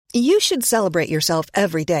You should celebrate yourself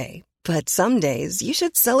every day, but some days you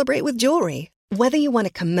should celebrate with jewelry. Whether you want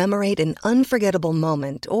to commemorate an unforgettable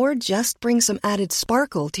moment or just bring some added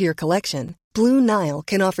sparkle to your collection, Blue Nile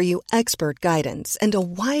can offer you expert guidance and a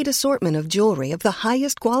wide assortment of jewelry of the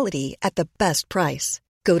highest quality at the best price.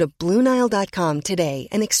 Go to BlueNile.com today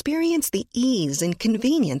and experience the ease and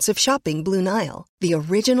convenience of shopping Blue Nile, the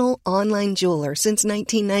original online jeweler since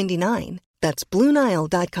 1999. That's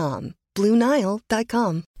BlueNile.com.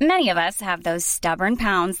 BlueNile.com. Many of us have those stubborn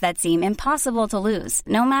pounds that seem impossible to lose,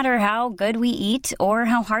 no matter how good we eat or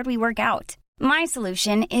how hard we work out. My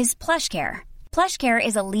solution is PlushCare. PlushCare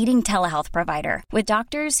is a leading telehealth provider with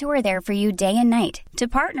doctors who are there for you day and night to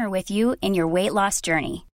partner with you in your weight loss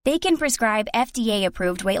journey. They can prescribe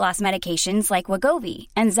FDA-approved weight loss medications like Wegovy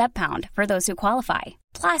and Zepbound for those who qualify.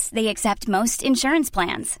 Plus, they accept most insurance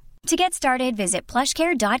plans. To get started, visit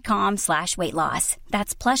plushcare.com/weightloss.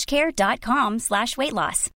 That's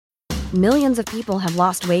plushcare.com/weightloss. Millions of people have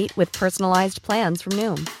lost weight with personalized plans from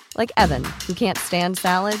Noom. Like Evan, who can't stand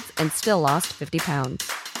salads and still lost 50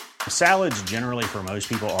 pounds. Salads generally for most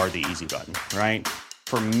people are the easy button, right?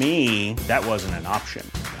 For me, that wasn't an option.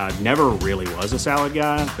 I never really was a salad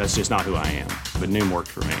guy. That's just not who I am. But Noom worked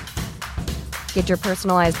for me. Get your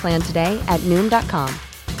personalized plan today at Noom.com.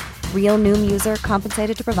 Real Noom user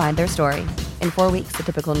compensated to provide their story. In 4 weeks, the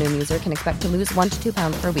typical Noom user can expect to lose 1 to 2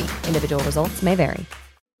 pounds per week. Individual results may vary.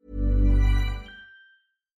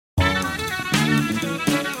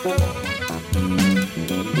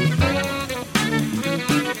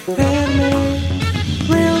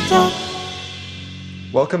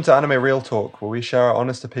 Welcome to Anime Real Talk, where we share our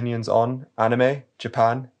honest opinions on anime,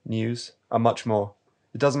 Japan, news, and much more.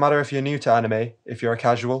 It doesn't matter if you're new to anime, if you're a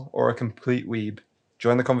casual or a complete weeb.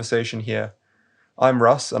 Join the conversation here. I'm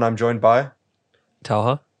Russ, and I'm joined by...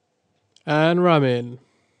 Talha. And Ramin.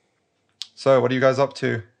 So, what are you guys up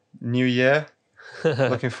to? New year?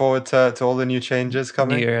 Looking forward to all the new changes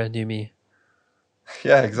coming? New year, new me.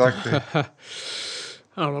 Yeah, exactly. I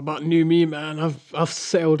don't know about new me, man. I've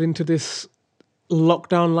settled into this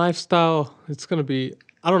lockdown lifestyle. It's gonna be.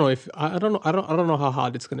 I don't know how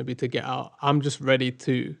hard it's gonna be to get out. I'm just ready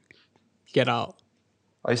to get out.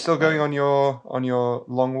 Are you still going on your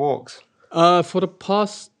long walks? For the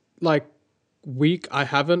past week, I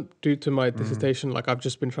haven't due to my dissertation. I've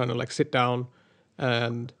just been trying to sit down,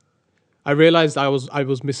 and I realized I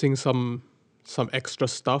was missing some extra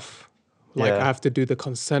stuff. I have to do the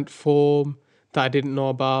consent form that I didn't know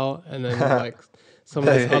about, and then some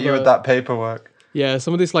of this hit you with that paperwork. Yeah,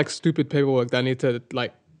 some of this stupid paperwork that I need to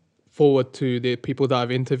forward to the people that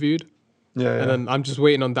I've interviewed. Yeah. And then I'm just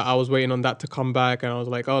waiting on that. I was waiting on that to come back, and I was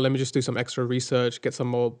like, oh, let me just do some extra research,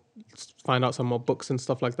 find out some more books and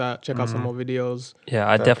stuff like that, check out some more videos. Yeah,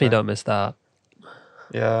 I definitely don't miss that.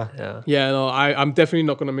 Yeah. No, I'm definitely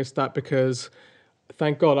not going to miss that, because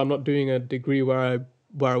thank God I'm not doing a degree where I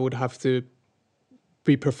would have to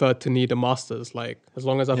be preferred to need a master's. As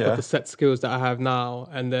long as I've got the set skills that I have now,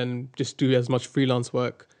 and then just do as much freelance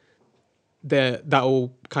work, that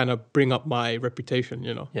will kind of bring up my reputation,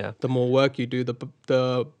 Yeah. The more work you do, the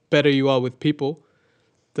better you are with people,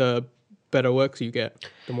 the better works you get,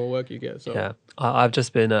 the more work you get. So yeah, I've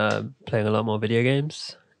just been playing a lot more video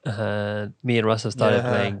games. Me and Russ have started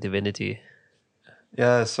playing Divinity.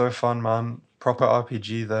 Yeah, it's so fun, man. Proper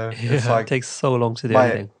RPG though. It's it takes so long to do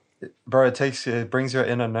anything. Bro, it brings your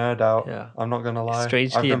inner nerd out. Yeah. I'm not gonna lie. It's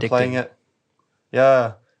strangely I've been addicting. playing it.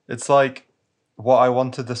 Yeah, it's like what I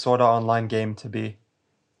wanted the Sword Art Online game to be,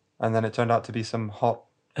 and then it turned out to be some hot,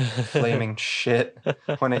 flaming shit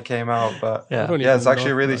when it came out. But yeah, it's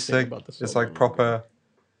actually really sick. It's proper.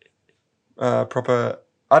 I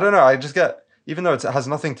don't know. I just get, even though it has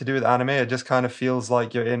nothing to do with anime, it just kind of feels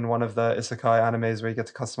like you're in one of the isekai animes where you get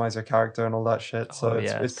to customize your character and all that shit. So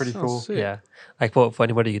it's pretty cool. Sick. Yeah, for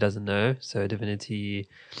anybody who doesn't know, so Divinity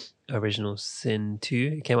Original Sin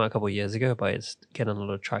 2, it came out a couple of years ago, but it's getting a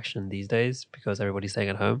lot of traction these days because everybody's staying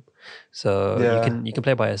at home. So you can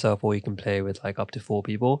play by yourself, or you can play with up to 4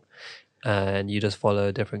 people, and you just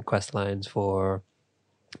follow different quest lines for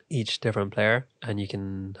each different player, and you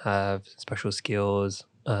can have special skills,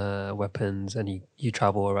 weapons, and you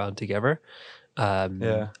travel around together. And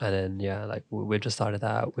then we just started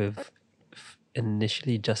that. We've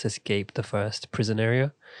initially just escaped the first prison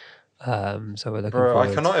area. So we're looking forward.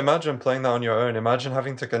 I cannot imagine playing that on your own. Imagine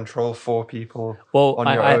having to control 4 people. Well,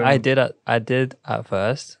 on your own. I did at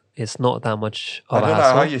first. It's not that much of a hassle. I don't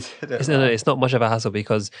know how you did it. It's not much of a hassle,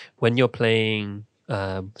 because when you're playing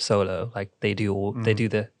solo, they do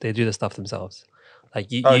the stuff themselves.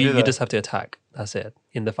 You just have to attack. That's it.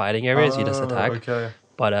 In the fighting areas, you just attack. Okay.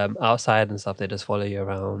 But outside and stuff, they just follow you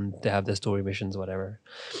around. They have their story missions, whatever.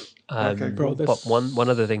 Okay, cool. But one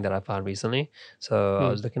other thing that I found recently, so I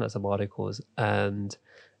was looking at some articles, and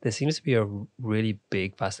there seems to be a really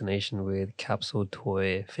big fascination with capsule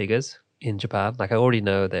toy figures in Japan. Like I already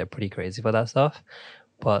know they're pretty crazy for that stuff,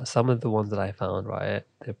 but some of the ones that I found, right,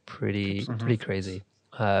 they're pretty crazy.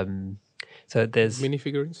 So there's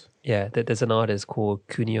minifigurines. Yeah, there's an artist called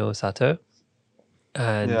Kunio Sato,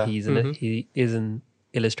 and he is an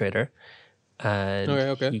illustrator, and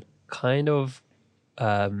he kind of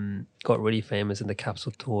got really famous in the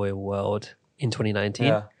capsule toy world in 2019.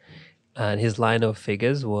 Yeah. And his line of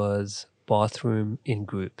figures was bathroom in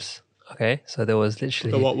groups. Okay, so there was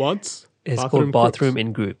literally the what once? It's called bathroom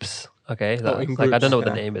in groups. Okay, I don't know what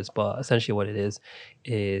the name is, but essentially what it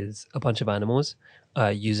is a bunch of animals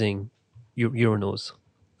using urinals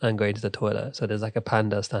and going to the toilet. So there's like a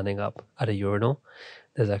panda standing up at a urinal.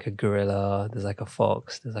 There's like a gorilla, there's like a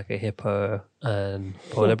fox, there's like a hippo and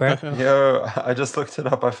polar bear. Yo, I just looked it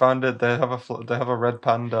up. I found it. They have a red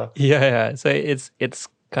panda. Yeah. So it's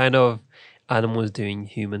kind of animals doing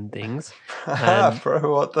human things.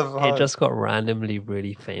 Bro, what the fuck? It just got randomly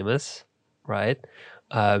really famous, right?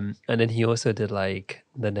 And then he also did like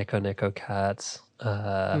the Neko cats,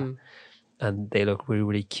 and they look really,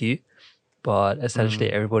 really cute. But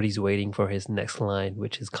essentially, everybody's waiting for his next line,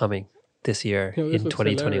 which is coming this year in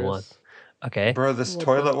 2021. Hilarious. Okay, bro, this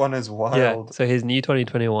toilet one is wild. Yeah, so his new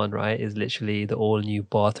 2021, right, is literally the all new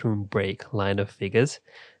bathroom break line of figures.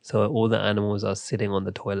 So all the animals are sitting on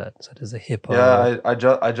the toilet. So there's a hippo. Yeah, I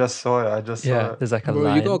just saw it. There's like a lion.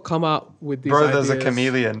 lion. You gotta come out with these. Bro, ideas. there's a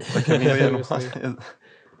chameleon. The chameleon one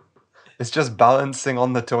it's just balancing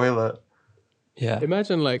on the toilet. Yeah.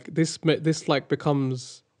 Imagine like this like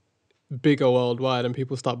becomes bigger worldwide and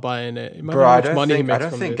people start buying it. Imagine bro, how I much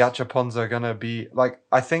don't think gachapons are gonna be like.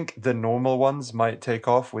 I think the normal ones might take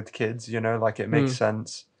off with kids. You know, like it makes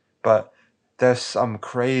sense. But there's some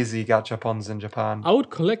crazy gachapons in Japan. I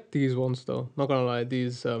would collect these ones though. Not gonna lie,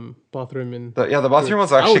 these bathroom in. The bathroom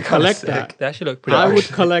ones are actually kind of sick. That. They actually look pretty. I would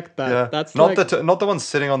collect that. Yeah. That's not like... not the ones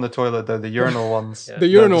sitting on the toilet though. The urinal ones. The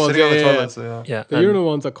urinal ones. Sitting on the toilet, so yeah. The urinal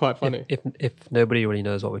ones are quite funny. If nobody really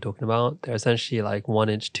knows what we're talking about, they're essentially like 1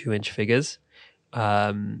 inch, 2 inch figures,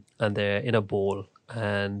 and they're in a ball.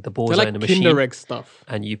 And the balls are in a machine. Kinder Egg stuff.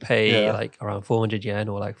 And you pay like around 400 yen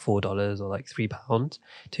or like $4 or like £3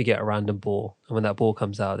 to get a random ball. And when that ball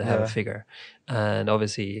comes out, they have a figure. And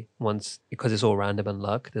obviously, because it's all random and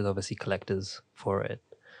luck, there's obviously collectors for it.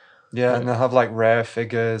 Yeah, and they'll have like rare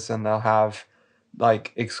figures and they'll have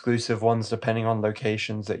like exclusive ones depending on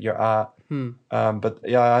locations that you're at. But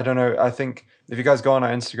yeah, I don't know. I think if you guys go on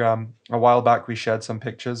our Instagram, a while back we shared some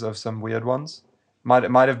pictures of some weird ones.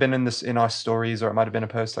 It might have been in our stories, or it might have been a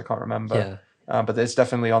post. I can't remember. Yeah. But it's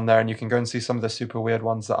definitely on there, and you can go and see some of the super weird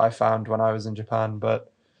ones that I found when I was in Japan.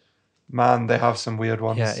 But man, they have some weird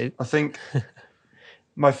ones. Yeah, I think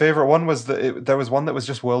my favorite one was there was one that was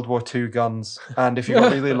just World War II guns, and if you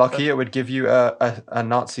got really lucky, it would give you a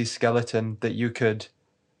Nazi skeleton that you could.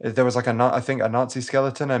 There was like a Nazi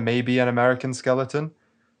skeleton and maybe an American skeleton.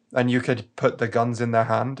 And you could put the guns in their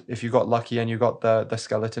hand if you got lucky and you got the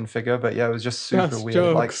skeleton figure. But yeah, it was just super weird.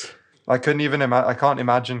 Jokes. Like I couldn't even I can't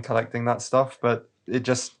imagine collecting that stuff. But it's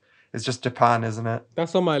just Japan, isn't it?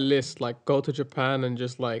 That's on my list. Like go to Japan and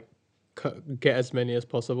just like get as many as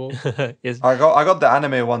possible. I got the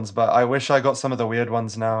anime ones, but I wish I got some of the weird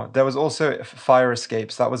ones now. There was also fire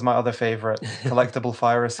escapes. That was my other favorite collectible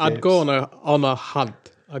fire escapes. I'd go on a hunt.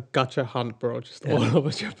 A gacha hunt, bro, just all over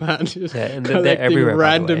Japan, just and they're everywhere,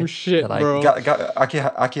 random shit, like, bro.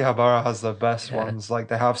 Akihabara has the best ones. Like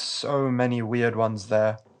they have so many weird ones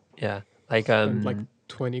there. Yeah, like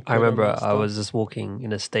 20. I remember I was just walking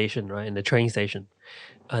in a station, right, in the train station,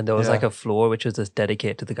 and there was like a floor which was just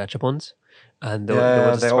dedicated to the gachapons, and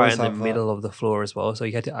there was just right in the middle of the floor as well, so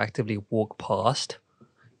you had to actively walk past.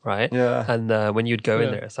 Right. Yeah. And when you'd go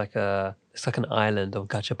in there, it's like an island of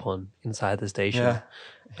gachapon inside the station. Yeah.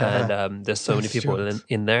 And there's so many people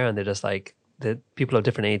in there, and they're just like people of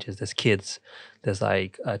different ages. There's kids, there's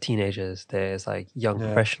like teenagers, there's like young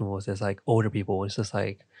professionals, there's like older people. It's just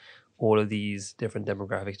like all of these different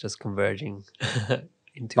demographics just converging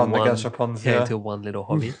into one little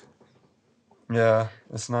hobby. Yeah,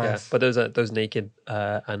 it's nice. Yeah, but those naked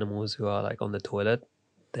animals who are like on the toilet,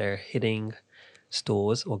 they're hitting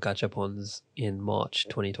stores or gachapons in March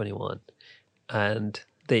 2021, and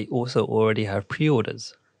they also already have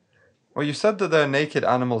pre-orders. Well, you said that they're naked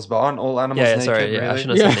animals, but aren't all animals naked? Sorry, really? I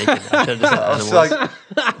shouldn't have said naked. I should have said animals.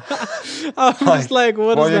 I was like,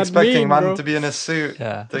 what does that mean, are you expecting man bro? to be in a suit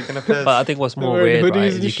taking a piss? But I think what's more weird, right,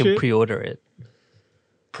 is you can pre-order it.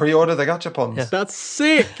 Pre-order the gachapons. Yeah. That's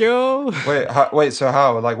sick, yo. Wait. So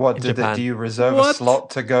how? Like, what In Japan. do you reserve a slot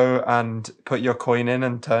to go and put your coin in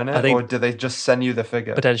and turn it, or do they just send you the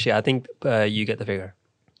figure? Potentially, I think you get the figure.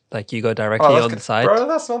 Like you go directly on the side. Bro,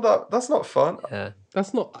 that's not fun. Yeah,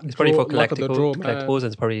 that's not. It's probably for collectibles, and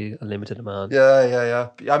it's probably a limited amount. Yeah.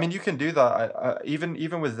 I mean, you can do that. Even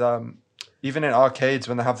with even in arcades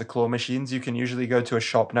when they have the claw machines, you can usually go to a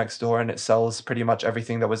shop next door and it sells pretty much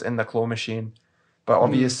everything that was in the claw machine. But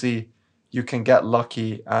obviously, you can get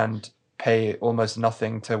lucky and pay almost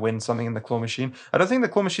nothing to win something in the claw machine. I don't think the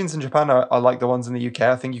claw machines in Japan are like the ones in the UK.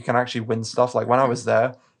 I think you can actually win stuff. Like when I was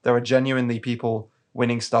there were genuinely people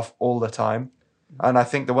winning stuff all the time. And I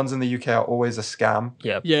think the ones in the UK are always a scam.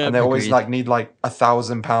 Yeah. And they always need like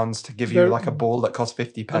 £1,000 to give you like a ball that costs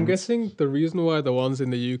 50 pence. I'm guessing the reason why the ones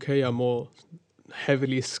in the UK are more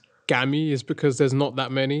heavily scammy is because there's not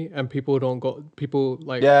that many and people don't got people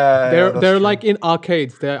like they're like in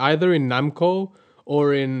arcades. They're either in Namco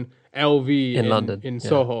or in LV in London, in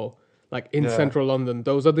Soho, like in central London.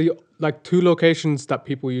 Those are the like two locations that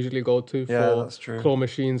people usually go to for claw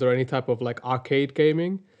machines or any type of like arcade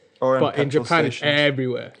gaming. But in Japan, it's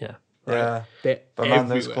everywhere. Yeah. Yeah. They're but man,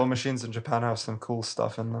 those claw machines in Japan have some cool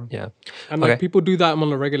stuff in them. Yeah. And like people do that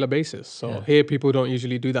on a regular basis. So here people don't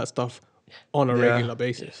usually do that stuff on a regular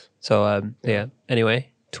basis. So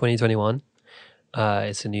anyway, 2021,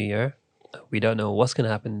 it's a new year. We don't know what's going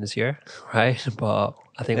to happen this year, right? But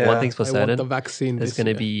I think one thing's for certain, the vaccine there's going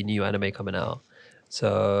to be new anime coming out.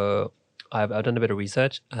 So I've done a bit of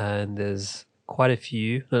research and there's quite a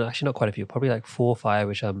few, no, actually not quite a few, probably like 4 or 5,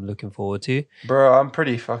 which I'm looking forward to. Bro, I'm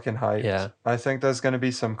pretty fucking hyped. Yeah. I think there's going to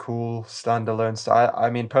be some cool standalone stuff. I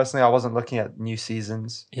mean, personally, I wasn't looking at new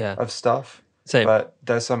seasons of stuff. Same. But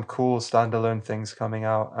there's some cool standalone things coming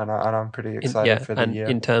out, and I'm pretty excited for the year.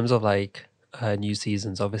 In terms of like new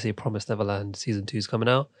seasons, obviously Promised Neverland season 2 is coming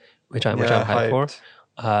out, which I'm hyped for.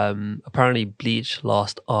 Apparently Bleach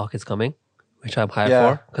last arc is coming, which I'm hyped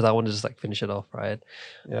for because I want to just like finish it off, right?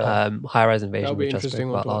 Yeah. High Rise Invasion, which I spoke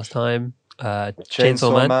about last time.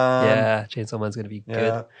 Chainsaw Man. Yeah, Chainsaw Man's going to be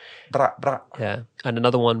good. Yeah. And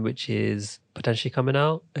another one which is potentially coming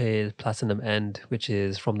out is Platinum End, which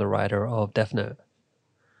is from the writer of Death Note.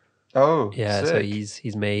 Oh, yeah. sick. So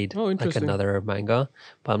he's made like another manga,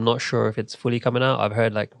 but I'm not sure if it's fully coming out. I've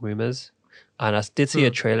heard like rumors, and I did see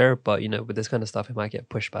a trailer, but with this kind of stuff, it might get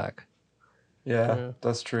pushed back. Yeah,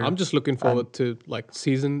 that's true. I'm just looking forward to like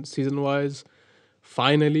season wise.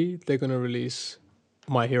 Finally, they're gonna release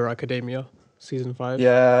My Hero Academia season 5.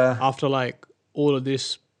 Yeah. After like all of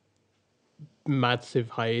this massive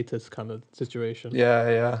hiatus kind of situation.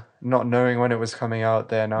 Yeah. Not knowing when it was coming out,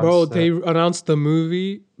 they announced. Bro, they announced the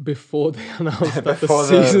movie before they announced that the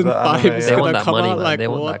season 5 is gonna come out. Like,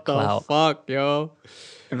 what the fuck, yo?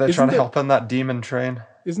 They're trying to hop on that demon train.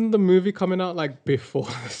 Isn't the movie coming out like before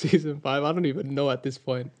season 5? I don't even know at this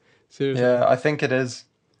point. Seriously. Yeah, I think it is.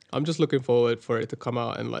 I'm just looking forward for it to come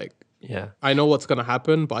out and like. Yeah. I know what's gonna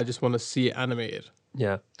happen, but I just want to see it animated.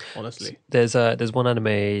 Yeah. Honestly. There's one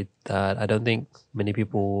anime that I don't think many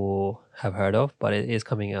people have heard of, but it is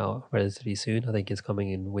coming out relatively soon. I think it's coming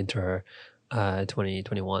in winter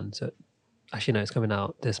 2021. So actually no, it's coming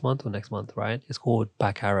out this month or next month, right? It's called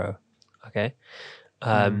Back Arrow. Okay.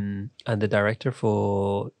 And the director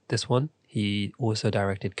for this one, he also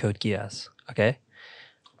directed Code Geass. Okay.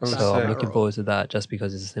 So I'm looking forward to that just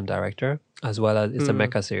because it's the same director, as well as it's a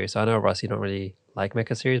mecha series. So I know, Russ, you don't really like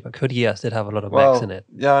mecha series, but Code Geass did have a lot of mechs in it.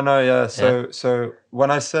 Yeah, no, yeah. So when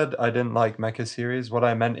I said I didn't like mecha series, what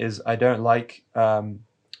I meant is I don't like.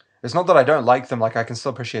 It's not that I don't like them. Like I can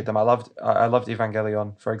still appreciate them. I loved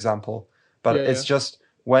Evangelion, for example, but it's just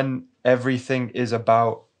when everything is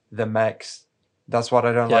about the mechs. That's what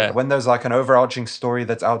I don't like. When there's like an overarching story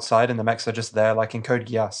that's outside and the mechs are just there, like in Code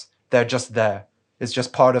Geass, they're just there. It's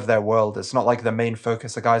just part of their world. It's not like the main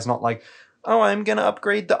focus. The guy's not like, oh, I'm going to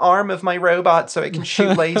upgrade the arm of my robot so it can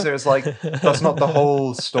shoot lasers. Like, that's not the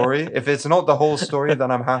whole story. If it's not the whole story,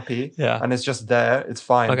 then I'm happy. Yeah. And it's just there, it's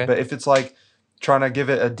fine. Okay. But if it's like trying to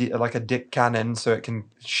give it a dick cannon so it can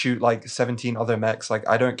shoot like 17 other mechs, like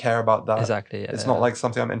I don't care about that. Exactly. It's not like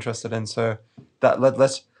something I'm interested in. So that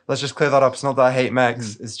let's just clear that up. It's not that I hate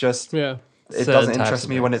mechs. It's just it doesn't interest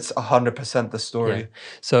me when it's 100% the story. Yeah.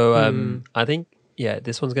 So I think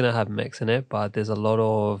this one's gonna have mechs in it, but there's a lot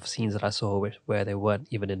of scenes that I saw where they weren't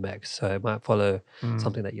even in mechs, so it might follow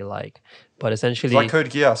something that you like. But essentially, it's like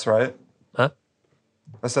Code Geass, right? Huh?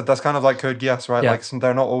 I said that's kind of like Code Geass, right? Yeah. Like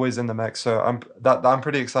they're not always in the mech, so I'm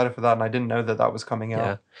pretty excited for that, and I didn't know that was coming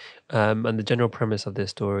out. Yeah, and the general premise of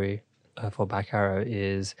this story for Back Arrow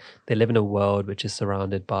is they live in a world which is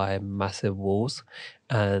surrounded by massive walls,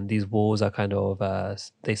 and these walls are kind of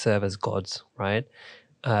they serve as gods, right?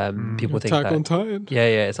 People think Attack that on Titan.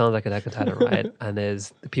 yeah, it sounds like Attack on Titan, right?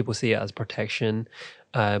 And people see it as protection,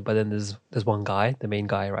 but then there's one guy, the main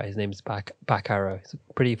guy, right? His name's Back Arrow. It's a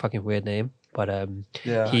pretty fucking weird name, but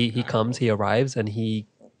he arrives and he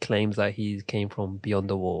claims that he came from beyond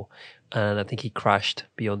the wall, and I think he crashed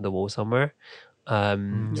beyond the wall somewhere.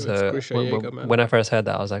 So when I first heard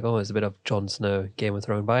that, I was like, oh, it's a bit of Jon Snow, Game of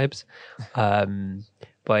Thrones vibes.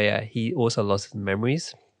 But yeah, he also lost his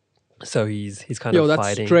memories. So he's kind of that's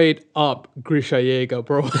fighting. Straight up Grisha Jaeger,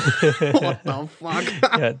 bro. What the fuck?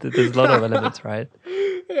 Yeah, there's a lot of elements, right?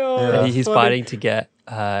 And he's fighting to get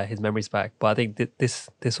his memories back. But I think this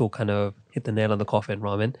will kind of hit the nail on the coffin,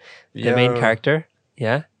 Ramen. The main character,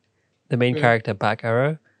 character, Back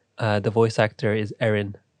Arrow, the voice actor is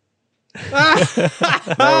Eren. No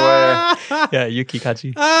way. Yeah, Yuki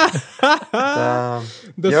Kaji. Damn.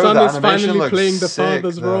 The son is finally playing the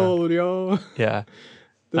father's role, yo. Yeah.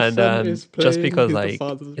 And just because like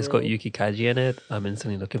it's got Yuki Kaji in it, I'm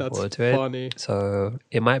instantly looking forward to it. Funny. So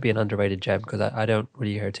it might be an underrated gem because I don't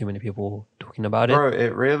really hear too many people talking about it. Bro,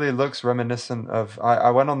 it really looks reminiscent of.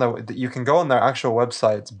 I went on you can go on their actual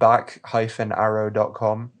website, it's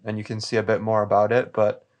back-arrow.com, and you can see a bit more about it.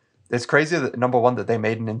 But it's crazy that number one that they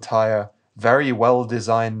made an entire very well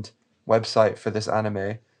designed website for this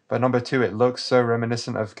anime. But number two, it looks so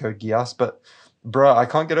reminiscent of Code Geass. But bro, I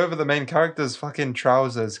can't get over the main character's fucking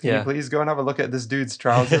trousers. Can you please go and have a look at this dude's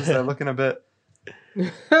trousers? They're looking a bit.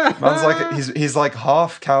 Man's like he's like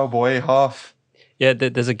half cowboy, half. Yeah,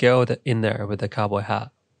 there's a girl in there with a cowboy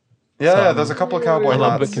hat. Yeah, there's a couple of cowboy hats.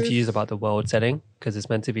 I'm a bit confused about the world setting because it's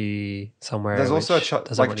meant to be somewhere. There's also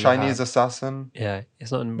a Chinese assassin. Yeah,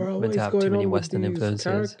 it's not meant to have too many Western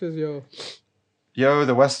influences. Yo,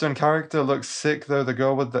 the Western character looks sick though. The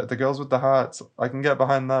girls with the hats. I can get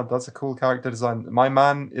behind that. That's a cool character design. My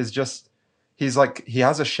man is just he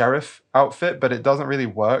has a sheriff outfit, but it doesn't really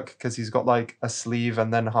work because he's got like a sleeve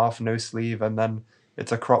and then half no sleeve and then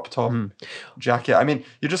it's a crop top jacket. I mean,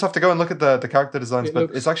 you just have to go and look at the character designs, but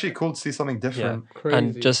it's actually cool to see something different. Yeah. Crazy.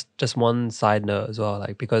 And just one side note as well,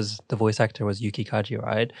 like because the voice actor was Yuki Kaji,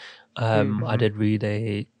 right? I did read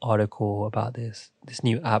a article about this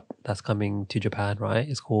new app that's coming to Japan, right?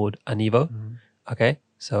 It's called Anivo. Okay,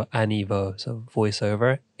 so Anivo, so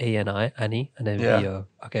voiceover, Ani, and then VO.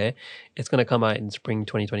 Okay, it's gonna come out in spring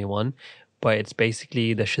 2021, but it's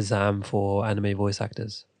basically the Shazam for anime voice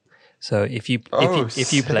actors. So if you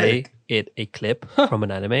play a clip from an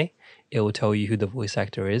anime, it will tell you who the voice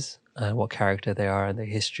actor is and what character they are and their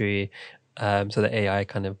history. So the AI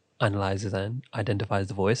kind of analyzes and identifies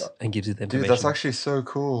the voice and gives you the information. Dude, that's actually so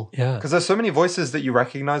cool. Yeah. Because there's so many voices that you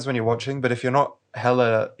recognize when you're watching, but if you're not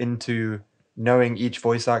hella into knowing each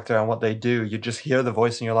voice actor and what they do, you just hear the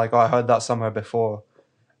voice and you're like, oh, I heard that somewhere before.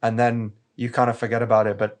 And then you kind of forget about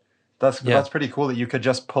it. But that's pretty cool that you could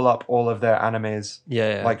just pull up all of their animes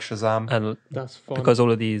like Shazam. And that's fun. Because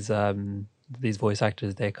all of these voice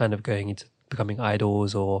actors, they're kind of going into becoming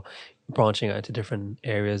idols or branching out into different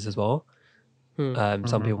areas as well.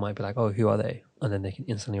 Some people might be like, oh, who are they? And then they can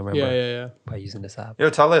instantly remember by using this app. Yo,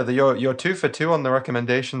 Talia, you're 2 for 2 on the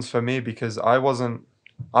recommendations for me because I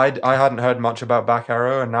hadn't heard much about Back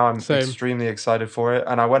Arrow and now I'm extremely excited for it.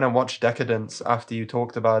 And I went and watched Decadence after you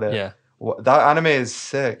talked about it. Yeah. That anime is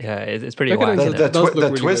sick. Yeah, it's pretty wild.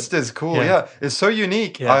 The twist is cool. Yeah, it's so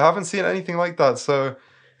unique. Yeah. I haven't seen anything like that. So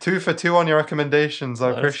 2 for 2 on your recommendations.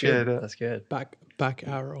 I appreciate it. That's good. Back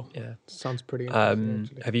Arrow. Yeah, sounds pretty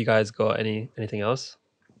interesting. Have you guys got anything else?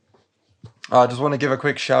 I just want to give a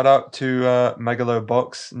quick shout out to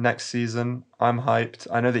Megalobox next season. I'm hyped.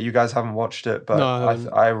 I know that you guys haven't watched it, but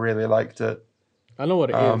I really liked it. I know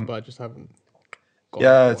what it is, but I just haven't.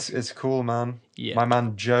 It's cool, man. Yeah. My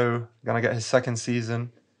man Joe gonna get his 2nd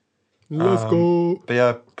season. Let's go. But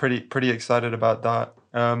yeah, pretty excited about that.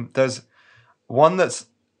 There's one that's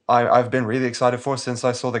I've been really excited for since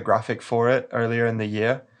I saw the graphic for it earlier in the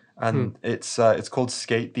year, and it's called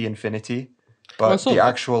Skate the Infinity, but the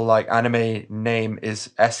actual like anime name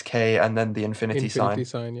is SK and then the infinity sign.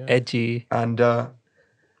 Yeah. Edgy. And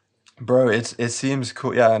bro, it seems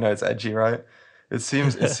cool. Yeah, I know it's edgy, right? It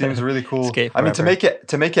seems really cool. I mean, to make it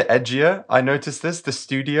edgier, I noticed the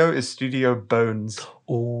studio is Studio Bones.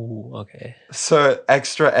 Oh, okay. So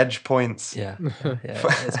extra edge points. Yeah.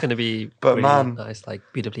 It's gonna be nice, like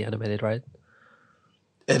beautifully animated, right?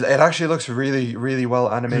 It actually looks really, really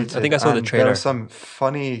well animated. I think I saw the trailer. There's some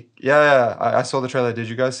funny. Yeah. I saw the trailer. Did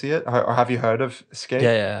you guys see it, or have you heard of Skate?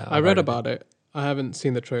 Yeah. I read about it. I haven't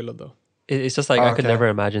seen the trailer though. It's just like I could never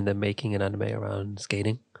imagine them making an anime around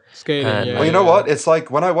skating. Well, you know what? It's like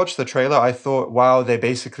when I watched the trailer, I thought, wow, they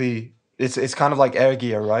basically it's kind of like Air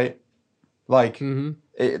Gear, right? Like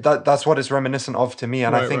that's what it's reminiscent of to me.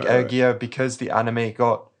 And I think Air Gear, because the anime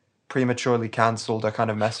got prematurely cancelled or kind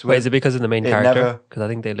of messed with. Wait, is it because of the main character? Because I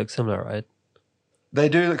think they look similar, right? They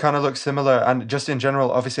do kind of look similar, and just in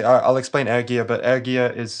general, obviously, I'll explain Air Gear, but Air Gear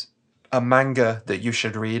is a manga that you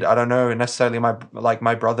should read. I don't know necessarily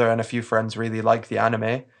my brother and a few friends really like the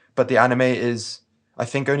anime, but the anime is, I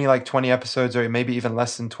think, only like 20 episodes or maybe even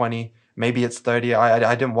less than 20. Maybe it's 30.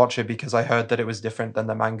 I didn't watch it because I heard that it was different than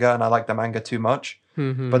the manga, and I like the manga too much.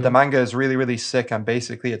 But the manga is really, really sick, and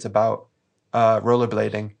basically it's about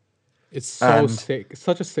rollerblading. It's so sick. It's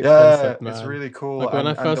such a sick concept, man. It's really cool. Like when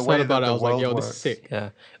I first heard about it, I was like, yo, this is sick.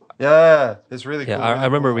 Yeah, it's really cool. I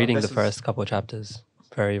remember reading the first couple of chapters.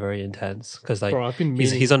 Very, very intense. Because like,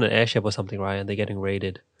 he's on an airship or something, right? And they're getting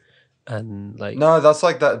raided. And like... No, that's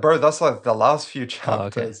like that, bro. That's like the last few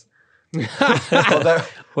chapters. Wait. Okay.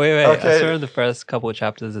 I swear in the first couple of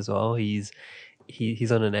chapters as well, he's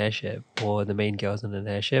on an airship, or the main girl's on an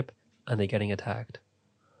airship, and they're getting attacked.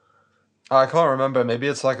 I can't remember. Maybe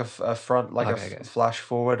it's like a front, like flash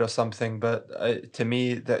forward or something. But to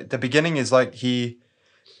me, the beginning is like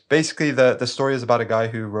basically the story is about a guy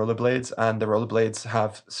who rollerblades, and the rollerblades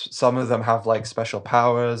have, some of them have like special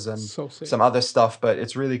powers and some other stuff, but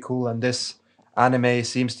it's really cool. And this anime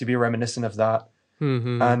seems to be reminiscent of that.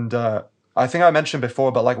 And I think I mentioned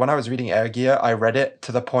before, but like when I was reading Air Gear, I read it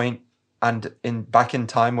to the point and back in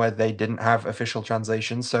time where they didn't have official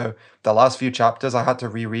translations. So the last few chapters I had to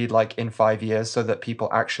reread like in 5 years so that people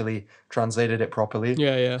actually translated it properly.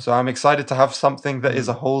 Yeah. So I'm excited to have something that is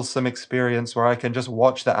a wholesome experience where I can just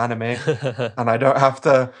watch the anime and I don't have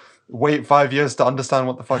to wait 5 years to understand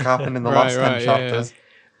what the fuck happened in the last 10 chapters.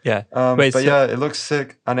 Yeah. It looks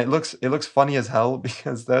sick, and it looks funny as hell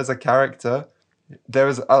because there's a character. There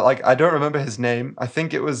was I don't remember his name. I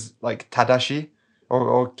think it was like Tadashi.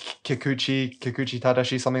 Or Kikuchi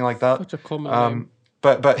Tadashi, something like that. Such a common name.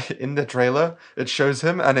 But in the trailer, it shows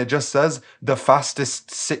him, and it just says the fastest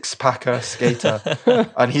six-packer skater,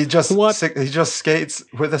 and he just skates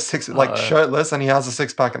with a shirtless, and he has a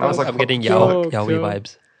six-pack, and I was like, I'm getting Yaoi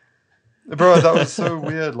vibes. Bro, that was so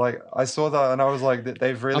weird. Like I saw that, and I was like,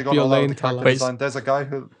 they've really got a lot of the character design. There's a guy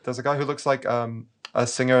who looks like a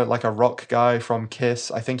singer, like a rock guy from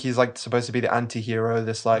Kiss. I think he's like supposed to be the anti-hero,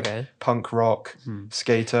 this like punk rock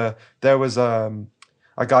skater. There was a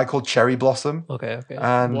guy called Cherry Blossom. Okay.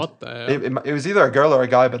 And what the hell? It was either a girl or a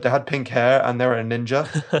guy, but they had pink hair and they were a ninja,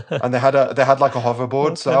 and they had like a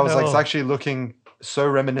hoverboard. So I was like, it's actually looking so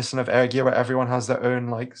reminiscent of Air Gear, where everyone has their own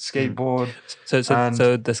like skateboard. So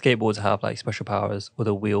the skateboards have like special powers, or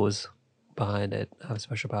the wheels behind it have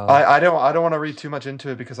special powers. I don't want to read too much into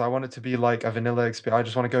it because I want it to be like a vanilla experience. I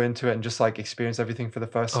just want to go into it and just like experience everything for the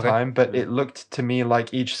first time. But it looked to me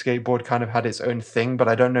like each skateboard kind of had its own thing, but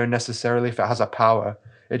I don't know necessarily if it has a power.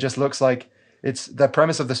 It just looks like the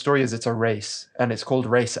premise of the story is it's a race, and it's called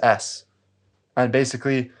Race S. And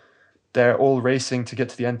basically they're all racing to get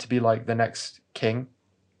to the end to be like the next king,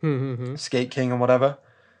 skate king and whatever.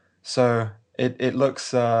 So it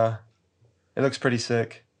looks pretty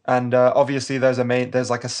sick. And obviously there's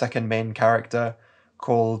like a second main character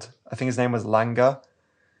called, I think his name was Langa.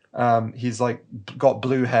 He's like got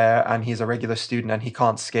blue hair, and he's a regular student, and he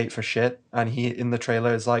can't skate for shit. And he, in the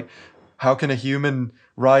trailer, is like, how can a human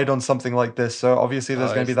ride on something like this? So obviously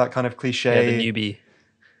there's going to be that kind of cliche the newbie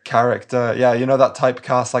character. Yeah, you know, that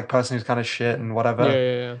typecast, like person who's kind of shit and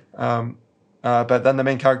whatever. Yeah. But then the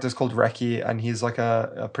main character is called Reki, and he's like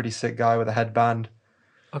a pretty sick guy with a headband.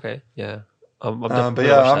 Okay, yeah. I'm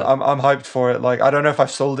hyped for it. Like, I don't know if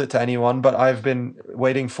I've sold it to anyone, but I've been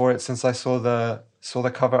waiting for it since I saw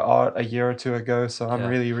the cover art a year or two ago. So I'm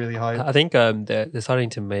really, really hyped. I think they're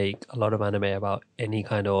starting to make a lot of anime about any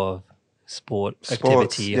kind of sports,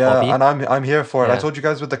 activity, hobby. And I'm here for it. I told you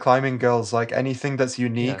guys with the climbing girls, like anything that's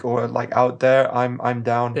unique or like out there, I'm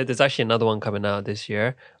down. There's actually another one coming out this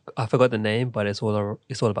year. I forgot the name, but it's all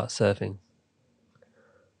about surfing.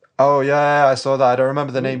 Oh yeah, I saw that. I don't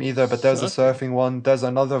remember the name either, but there's a surfing one. There's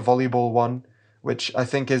another volleyball one, which I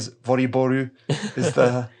think is Voriboru, is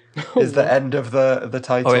the end of the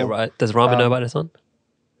title. Oh wait, right. Does Ramen know about this one?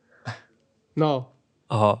 No.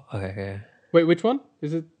 Oh, okay. Wait, which one?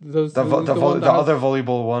 Is it the other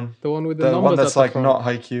volleyball one? The one with the numbers one that's at the like front. not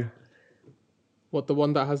Haikyuu. What, the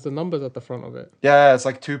one that has the numbers at the front of it? Yeah, it's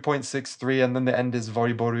like 2.63, and then the end is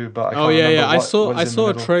Voriboru. But I can't remember I saw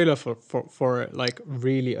a trailer for it like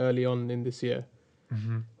really early on in this year,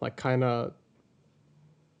 like kind of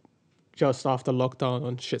just after lockdown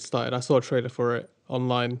and shit started. I saw a trailer for it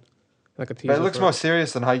online, like a teaser. But it looks more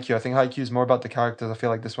serious than Haikyuu. I think Haikyuu is more about the characters. I feel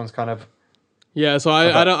like this one's kind of. Yeah, so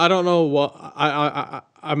I don't know what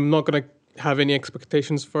I'm not gonna have any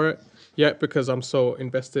expectations for it yet because I'm so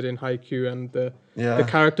invested in Haikyuu and the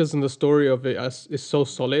characters and the story of it is so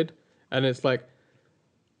solid, and it's like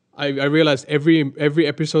I realized every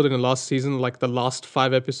episode in the last season, like the last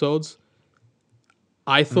 5 episodes,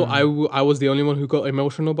 I thought I was the only one who got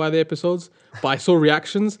emotional by the episodes, but I saw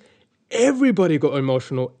reactions. Everybody got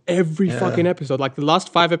emotional every fucking episode. Like the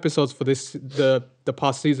last 5 episodes for the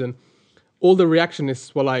past season, all the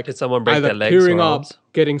reactionists were like, did someone break their legs tearing or up, arms?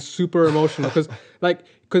 getting super emotional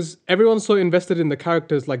because everyone's so invested in the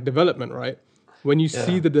characters' like development, right? When you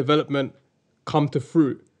see the development come to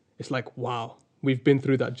fruit, it's like, wow, we've been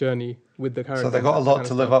through that journey with the characters. So they got a lot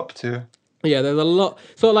to live up to. Yeah, there's a lot.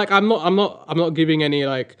 So like, I'm not giving any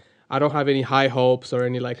like. I don't have any high hopes or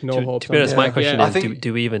any like no hopes. To be honest, my question I is: think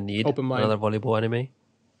do we even need another volleyball anime?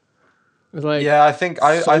 It's like, I think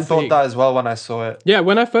I thought that as well when I saw it. Yeah,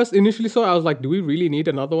 when I first initially saw it, I was like, do we really need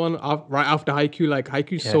another one right after Haikyuu? Like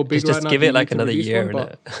Haikyuu's so big right now. Just give it like another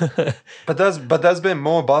year. But there's been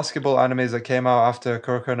more basketball animes that came out after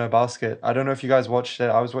Kuroko no Basket. I don't know if you guys watched it.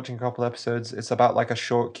 I was watching a couple episodes. It's about like a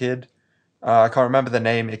short kid. I can't remember the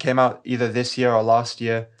name. It came out either this year or last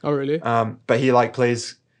year. Oh, really? But he like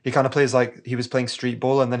plays. He kind of plays like he was playing street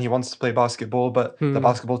ball and then he wants to play basketball, but the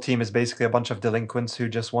basketball team is basically a bunch of delinquents who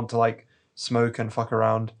just want to like smoke and fuck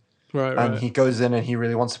around. Right. He goes in and he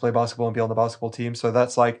really wants to play basketball and be on the basketball team. So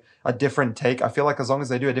that's like a different take. I feel like as long as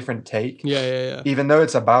they do a different take, even though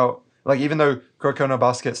it's about like, even though Kuroko no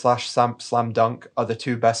Basket / Slam Dunk are the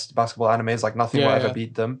 2 best basketball animes, like nothing will ever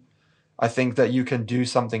beat them. I think that you can do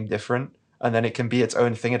something different and then it can be its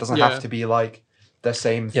own thing. It doesn't have to be like the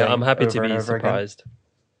same thing. Yeah, I'm happy to be surprised. Again.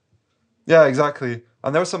 Yeah, exactly.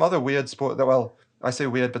 And there was some other weird sport that, well, I say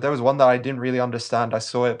weird, but there was one that I didn't really understand. I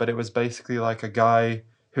saw it, but it was basically like a guy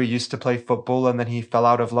who used to play football and then he fell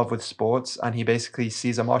out of love with sports and he basically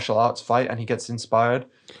sees a martial arts fight and he gets inspired.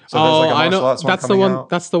 So there's like a martial arts one coming out.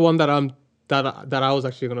 That's the one that I was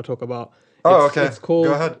actually going to talk about. Okay. It's called,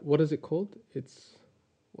 go ahead. What is it called?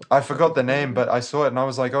 I forgot the name, but I saw it and I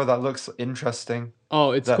was like, oh, that looks interesting.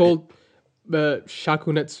 Oh, it's called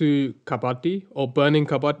Shakunetsu Kabaddi or Burning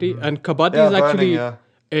Kabaddi. And Kabaddi is actually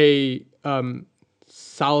a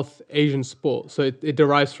South Asian sport. So it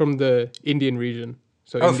derives from the Indian region.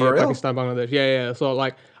 So India, Pakistan, Bangladesh. Yeah. So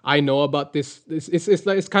like I know about this.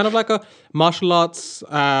 It's kind of like a martial arts.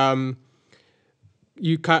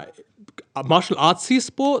 A martial artsy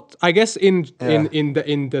sport, I guess. In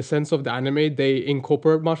the sense of the anime, they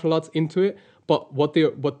incorporate martial arts into it. But what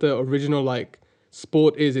the original like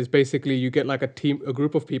sport is basically you get like a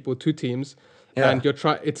group of people, 2 teams, and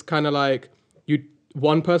it's kind of like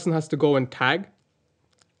one person has to go and tag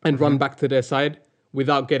and run back to their side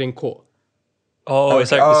without getting caught. Oh,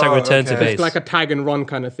 it's like return to base. It's like a tag and run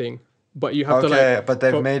kind of thing. But you have to like... but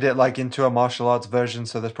they've made it like into a martial arts version,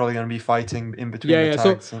 so there's probably going to be fighting in between the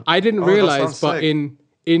tags. So I didn't realize, but in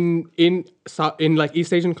like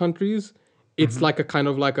East Asian countries, it's like a kind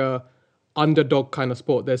of like a underdog kind of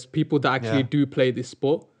sport. There's people that actually do play this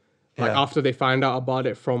sport, like after they find out about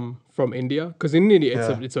it from India, because in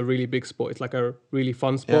India it's a really big sport. It's like a really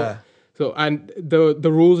fun sport. So and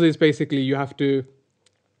the rules is basically you have to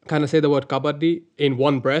kind of say the word kabaddi in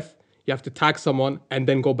one breath. You have to tag someone and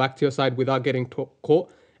then go back to your side without getting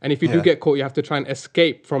caught. And if you do get caught, you have to try and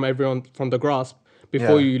escape from everyone from the grasp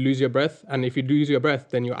before you lose your breath. And if you lose your breath,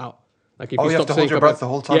 then you're out. Like if you have to hold your breath the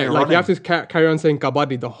whole time. Yeah, like running. You have to carry on saying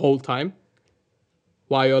kabaddi the whole time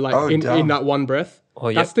while you're like in that one breath.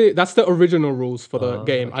 That's the original rules for the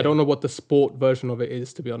game. Okay. I don't know what the sport version of it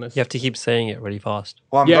is, to be honest. You have to keep saying it really fast.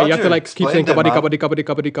 Well, you have to like keep saying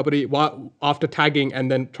kabaddi while after tagging and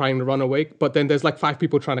then trying to run away. But then there's like 5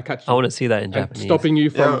 people trying to catch you. I want to see that in Japanese. Stopping you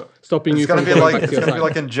from It's gonna be like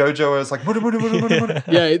in JoJo where it's like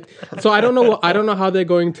So I don't know how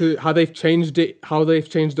they've changed it, how they've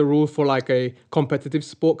changed the rule for like a competitive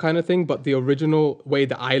sport kind of thing. But the original way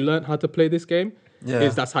that I learned how to play this game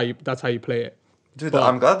is that's how you play it. Dude,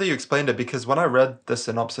 I'm glad that you explained it, because when I read the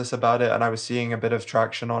synopsis about it and I was seeing a bit of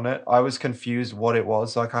traction on it, I was confused what it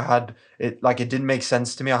was. Like it didn't make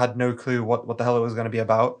sense to me. I had no clue what the hell it was going to be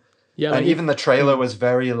about. Yeah, and even the trailer was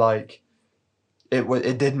very like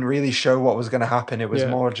it didn't really show what was going to happen. It was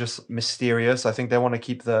more just mysterious. I think they want to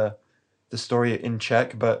keep the story in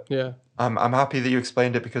check, but I'm happy that you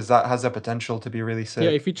explained it, because that has the potential to be really sick. Yeah,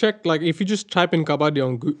 if you just type in kabaddi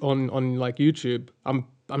on like YouTube,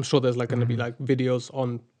 I'm sure there's like going to be like videos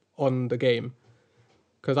on the game,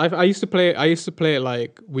 because I used to play it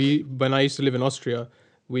like when I used to live in Austria.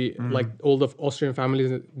 We like all the Austrian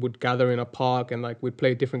families would gather in a park and like we'd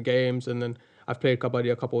play different games. And then I've played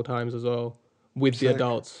kabaddi a couple of times as well with the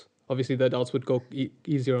adults. Obviously, the adults would go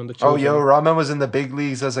easier on the children. Oh, yo, Ramen was in the big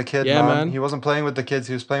leagues as a kid, man. He wasn't playing with the kids,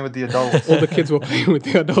 he was playing with the adults. All the kids were playing with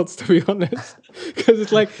the adults, to be honest. Because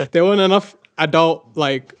it's like there weren't enough adult,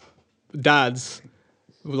 like, dads.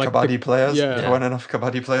 Like kabaddi players? Yeah. There weren't enough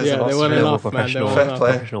kabaddi players in there Austria. weren't enough, man. There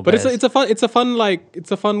weren't enough. But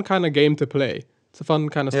it's a fun kind of game to play. It's a fun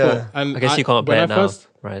kind of sport. And I guess you can't play it now,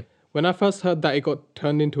 right? When I first heard that it got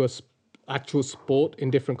turned into a actual sport in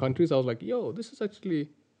different countries, I was like, yo, this is actually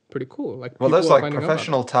pretty cool. Like, well, there's like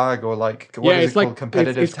professional tag or like what is it called?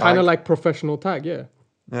 Competitive tag. It's kind of like professional tag, yeah.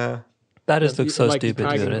 Yeah. That just looks so stupid,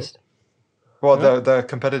 to be honest. Well, the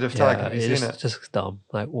competitive tag, have you seen it? It's just dumb.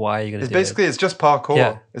 Like, why are you going to do basically, it? it's just parkour.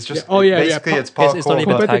 Yeah. It's just, basically it's parkour. It's not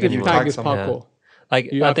even competitive tag is parkour.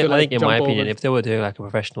 Like, I think in my opinion, if they were doing like a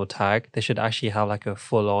professional tag, they should actually have like a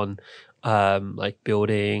full-on like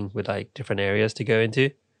building with like different areas to go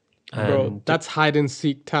into. Bro, that's hide and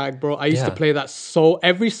seek tag, bro. I used to play that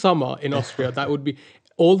every summer in Austria. That would be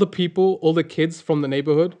all the kids from the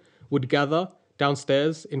neighborhood would gather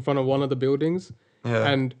downstairs in front of one of the buildings. Yeah.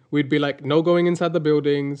 And we'd be like, no going inside the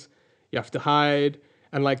buildings. You have to hide.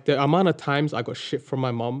 And like the amount of times I got shit from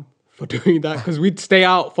my mom for doing that because we'd stay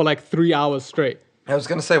out for like 3 hours straight. I was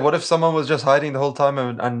going to say, what if someone was just hiding the whole time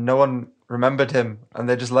and no one remembered him and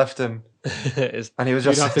they just left him? And he was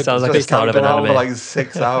just sounds like it's out of an anime for like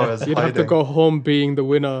 6 hours. You'd have to go home being the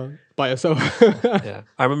winner by yourself. Yeah,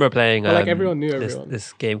 I remember playing like everyone knew everyone.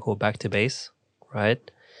 This game called Back to Base,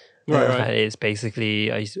 right? Right. And it's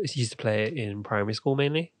basically I used to play it in primary school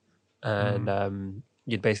mainly, and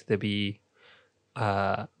you'd basically be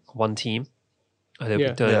one team.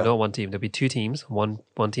 Not one team. There'd be two teams. One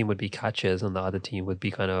team would be catchers, and the other team would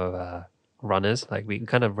be kind of runners. Like we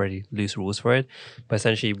kind of very loose rules for it, but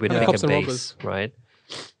essentially we'd make a base, right?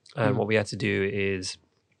 And what we had to do is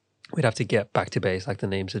we'd have to get back to base, like the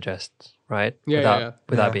name suggests, right?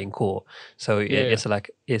 Without being caught. So it's like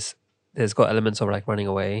there's got elements of like running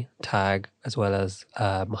away, tag, as well as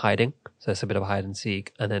hiding. So it's a bit of hide and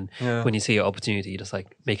seek. And then when you see your opportunity, you just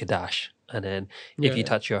like make a dash. And then if you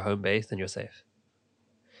touch your home base, then you're safe.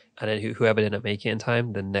 And then whoever didn't make it in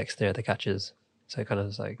time, then next they're the catches. So it kind of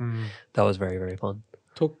was like, that was very, very fun.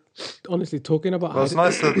 Talking about... Well, it's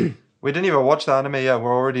nice that we didn't even watch the anime yet.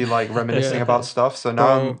 We're already like reminiscing about stuff. So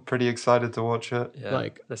now I'm pretty excited to watch it. Yeah,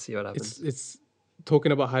 like, let's see what happens. It's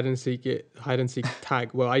talking about hide and seek tag.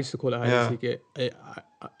 Well, I used to call it hide and seek it.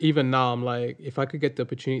 Even now, I'm like, if I could get the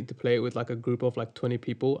opportunity to play it with like a group of like 20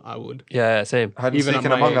 people, I would. Yeah, same. Hide and seek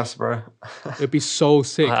Among Us, bro. It'd be so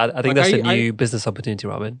sick. I think that's a new business opportunity,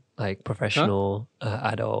 Robin. Like professional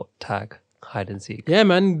adult tag hide and seek. Yeah,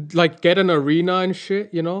 man. Like get an arena and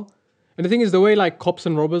shit, you know. And the thing is, the way like cops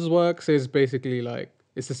and robbers works is basically like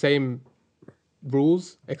it's the same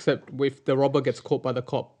rules, except if the robber gets caught by the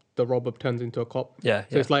cop, the robber turns into a cop. Yeah.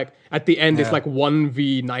 So it's like at the end, it's like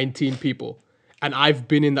 1v19 people. And I've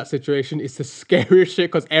been in that situation. It's the scariest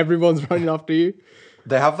shit because everyone's running after you.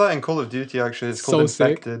 They have that in Call of Duty, actually. It's called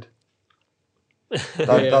Infected.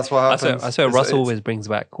 That's what happens. I swear Russell always brings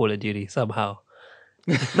back Call of Duty somehow.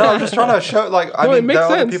 No, I'm just trying to show, like, I mean, there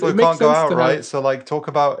are other people who can't go out, right? So, like, talk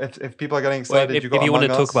about, if people are getting excited, if you want to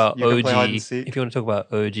talk about OG, if you want to talk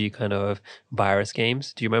about OG kind of virus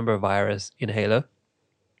games, do you remember Virus in Halo?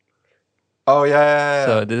 Oh yeah.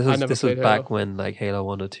 So this was back when like Halo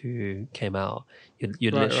 1 or 2 came out.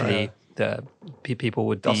 You'd literally the people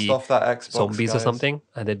would dust be off that Xbox zombies guys. Or something,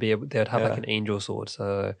 and they would have like an angel sword,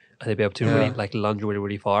 and they'd be able to really like lunge really,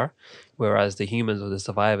 really far. Whereas the humans or the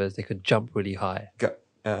survivors, they could jump really high.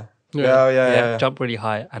 Jump really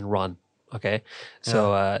high and run. Okay,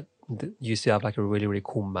 so you used to have like a really, really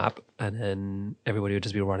cool map, and then everybody would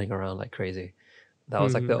just be running around like crazy. That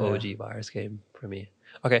was like the OG virus game for me.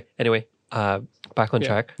 Okay, anyway. Back on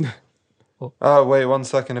track. Wait 1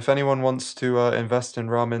 second. If anyone wants to invest in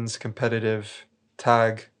Ramen's competitive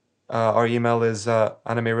tag, our email is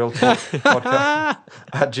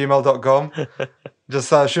animerealtalkpodcast@gmail.com. Just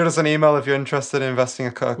shoot us an email if you're interested in investing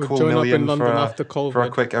a cool $1 million for a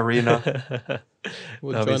quick arena.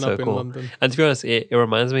 We'll join up in London. And to be honest, it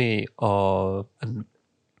reminds me of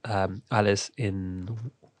Alice in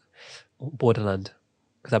Borderland.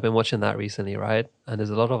 Because I've been watching that recently, right? And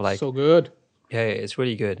there's a lot of like... So good. Yeah, it's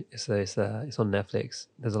really good. It's on Netflix.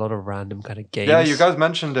 There's a lot of random kind of games. Yeah, you guys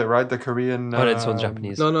mentioned it, right? The Korean... Oh, this one's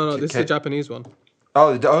Japanese. No. This is the Japanese one.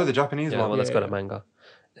 Oh, the Japanese one. One that's got a manga.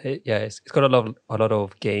 It's got a lot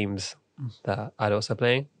of games that adults are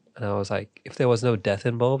playing. And I was like, if there was no death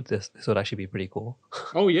involved, this would actually be pretty cool.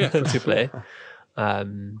 Oh, yeah. to play.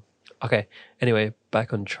 Okay. Anyway,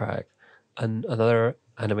 back on track. Another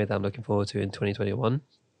anime that I'm looking forward to in 2021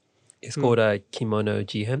 is called Kimono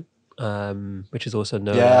Jihen, which is also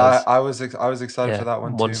known as I was excited for that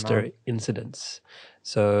one Monster too, man. Incidents.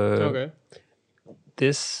 So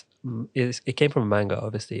it came from a manga,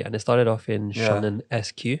 obviously, and it started off in Shonen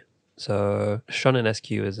SQ. So Shonen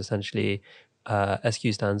SQ is essentially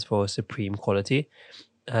SQ stands for Supreme Quality,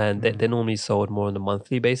 and they're normally sold more on a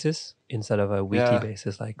monthly basis instead of a weekly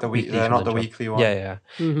basis, like they're not the weekly one. Yeah.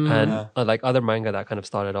 And like other manga that kind of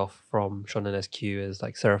started off from Shonen SQ is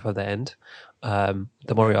like Seraph of the End,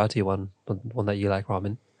 the Moriarty one that you like,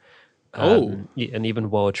 Ramen. And even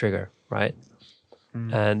World Trigger, right?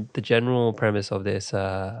 And the general premise of this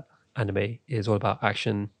anime is all about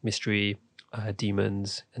action, mystery,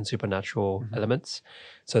 demons, and supernatural elements.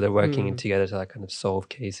 So they're working together to like kind of solve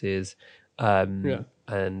cases.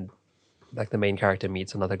 And like the main character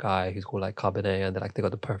meets another guy who's called like Kabane, and they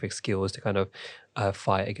got the perfect skills to kind of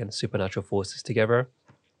fight against supernatural forces together.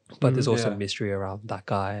 But there's also mystery around that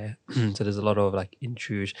guy. So there's a lot of like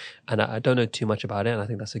intrigue, and I don't know too much about it, and I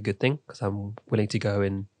think that's a good thing because I'm willing to go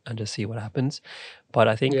in and just see what happens. But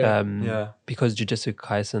I think because Jujutsu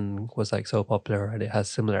Kaisen was like so popular and it has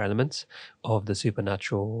similar elements of the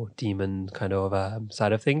supernatural demon kind of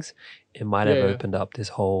side of things, it might have opened up this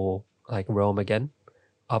whole like realm again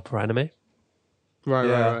up for anime.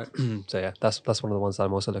 Right. So yeah, that's one of the ones that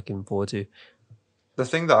I'm also looking forward to. The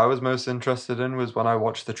thing that I was most interested in was when I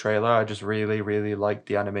watched the trailer, I just really, really liked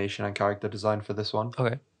the animation and character design for this one.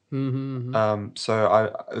 Okay.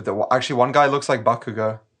 So actually one guy looks like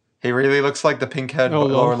Bakugo. He really looks like the pink-haired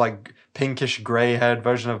or like pinkish grey-haired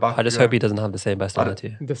version of Bakugo. I just hope he doesn't have the same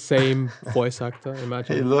personality. The same voice actor,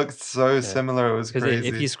 imagine. He looked so similar, it was crazy.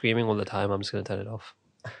 If he's screaming all the time, I'm just going to turn it off.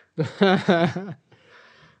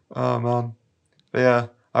 Oh man. But yeah,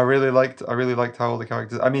 I really liked how all the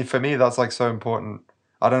characters, I mean, for me that's like so important.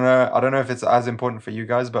 I don't know if it's as important for you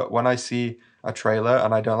guys, but when I see a trailer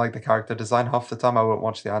and I don't like the character design, half the time I won't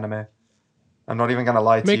watch the anime. I'm not even gonna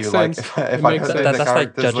lie to you. Sense. Like if I don't think the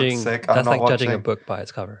characters look sick, I'm not watching. That's like judging a book by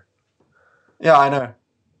its cover. Yeah, I know.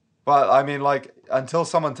 But I mean, like, until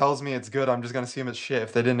someone tells me it's good, I'm just gonna assume it's shit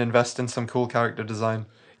if they didn't invest in some cool character design.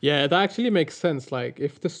 Yeah, that actually makes sense. Like,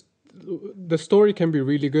 if the story can be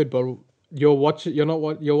really good, but you're watching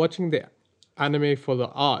the anime for the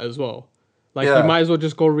art as well. Like, you might as well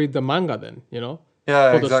just go read the manga then, you know?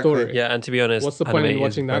 Yeah, for exactly. the story. Yeah, and to be honest, what's the point in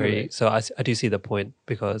watching the anime? So I do see the point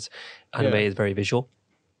because anime is very visual.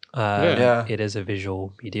 It is a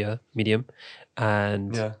visual medium,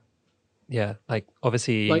 and like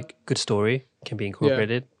obviously, like, good story can be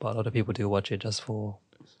incorporated, but a lot of people do watch it just for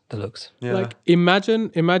the looks. Yeah. Like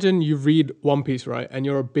imagine you read One Piece, right? And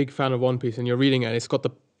you're a big fan of One Piece, and you're reading it, and it's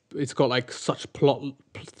got like such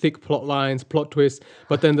thick plot lines, plot twists,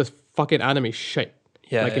 but then the fucking anime shit.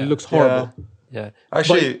 Yeah, like it looks horrible. Yeah.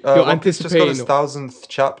 Actually, One Piece just got its 1000th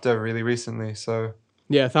chapter really recently, so...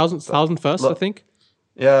 Yeah, 1001st, I think.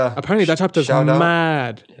 Yeah. Apparently that chapter's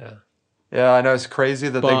mad. Yeah. Yeah, I know, it's crazy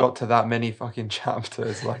that they got to that many fucking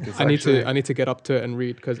chapters. Like, it's I need to get up to it and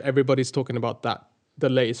read, because everybody's talking about that, the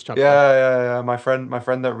latest chapter. Yeah. My friend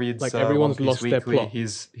that reads like everyone's One Piece lost their weekly, plot.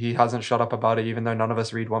 he hasn't shut up about it, even though none of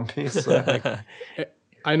us read One Piece. So.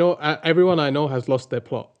 I know, everyone I know has lost their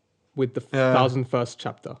plot with the 1001st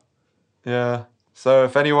chapter. Yeah. So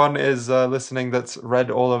if anyone is listening that's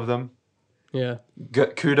read all of them,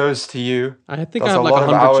 kudos to you. I think that's I have a like lot of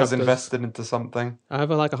 100 hours chapters. invested into something. I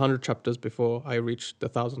have like 100 chapters before I reach the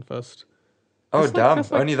 1001st. Oh damn!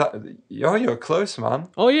 Only that? You're close, man.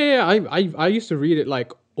 Oh yeah. I used to read it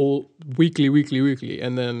like all weekly,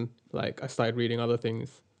 and then like I started reading other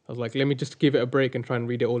things. I was like, let me just give it a break and try and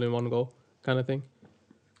read it all in one go, kind of thing.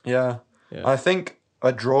 Yeah. I think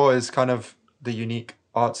a draw is kind of the unique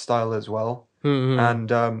art style as well. Mm-hmm.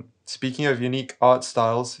 And speaking of unique art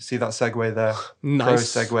styles, see that segue there?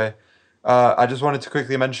 Nice. Pro segue. I just wanted to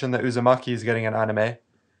quickly mention that Uzumaki is getting an anime.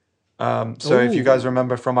 So if you guys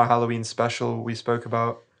remember from our Halloween special, we spoke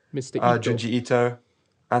about Mr. Ito. Junji Ito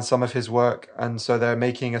and some of his work. And so they're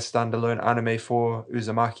making a standalone anime for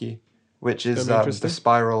Uzumaki, which is the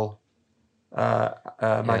Spiral manga.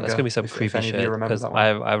 That's going to be some creepy shit, because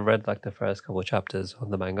I've read like the first couple of chapters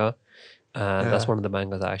on the manga. And that's one of the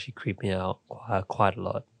mangas that actually creeped me out quite a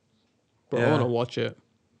lot. Bro, I want to watch it.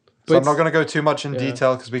 So I'm not going to go too much in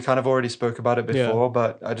detail because we kind of already spoke about it before,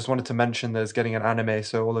 but I just wanted to mention there's getting an anime,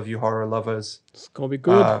 so all of you horror lovers, it's going to be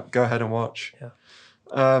good. Go ahead and watch. Yeah.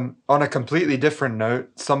 On a completely different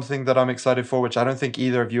note, something that I'm excited for, which I don't think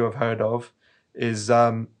either of you have heard of, is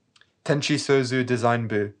Tenchi Sozu Design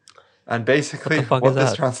Bu. And basically what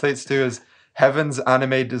this translates to is Heaven's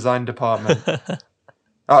Anime Design Department.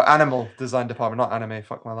 Oh, animal design department, not anime.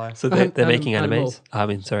 Fuck my life. So they're making animes.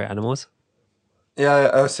 Animals. Yeah.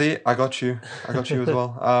 Oh, see, I got you as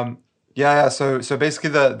well. Yeah. So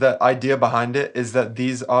basically, the idea behind it is that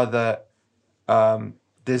these are the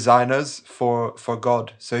designers for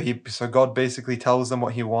God. So God basically tells them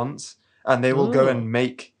what he wants, and they will go and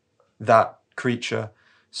make that creature.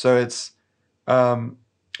 So it's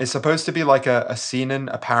supposed to be like a seinen,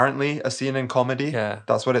 apparently a seinen comedy. Yeah.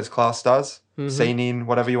 That's what it's classed as. Seinen,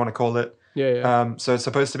 whatever you want to call it. Yeah. So it's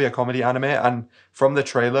supposed to be a comedy anime, and from the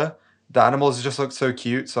trailer, the animals just look so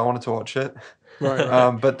cute, so I wanted to watch it.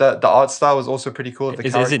 Right. But the art style was also pretty cool.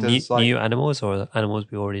 Is it new animals or animals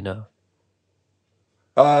we already know?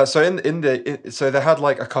 So so they had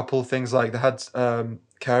like a couple things, like they had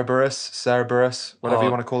Cerberus, whatever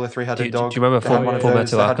you want to call a three-headed dog. Do you remember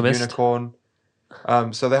Fullmetal Alchemist? Unicorn.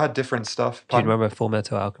 So they had different stuff. Do you remember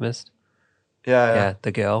Fullmetal Alchemist? Yeah,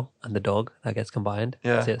 the girl and the dog that gets combined.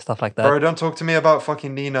 Yeah, stuff like that. Bro, don't talk to me about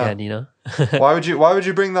fucking Nina. Yeah, Nina. Why would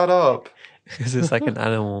you bring that up? Because it's like an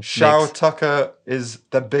animal. Shao Tucker is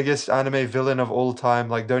the biggest anime villain of all time.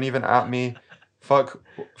 Like, don't even at me. Fuck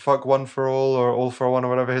One for All or All for One or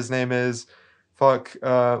whatever his name is. Fuck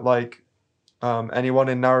anyone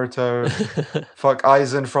in Naruto. Fuck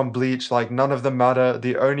Aizen from Bleach. Like, none of them matter.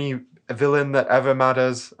 The only villain that ever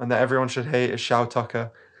matters and that everyone should hate is Shao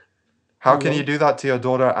Tucker. How can you do that to your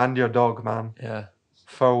daughter and your dog, man? Yeah.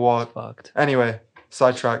 For what? Fucked. Anyway,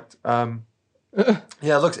 sidetracked. Yeah,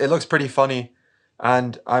 it looks pretty funny,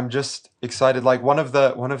 and I'm just excited. Like one of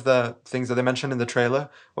the things that they mentioned in the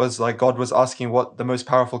trailer was like God was asking what the most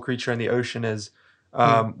powerful creature in the ocean is.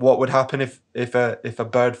 What would happen if a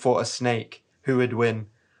bird fought a snake? Who would win?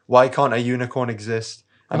 Why can't a unicorn exist?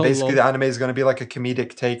 And basically, the anime is going to be like a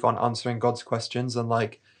comedic take on answering God's questions and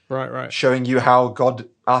like showing you how God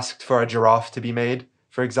asked for a giraffe to be made,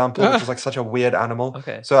 for example, which is like such a weird animal.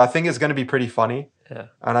 Okay. So I think it's going to be pretty funny. Yeah.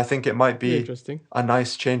 And I think it might be interesting. A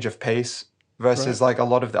nice change of pace versus like a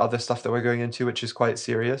lot of the other stuff that we're going into, which is quite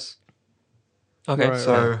serious. Okay.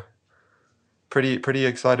 So pretty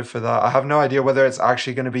excited for that. I have no idea whether it's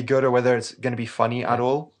actually going to be good or whether it's going to be funny at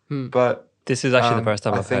all. But this is actually the first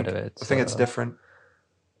time I've heard of it. I think it's different.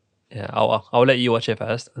 Yeah, I'll let you watch it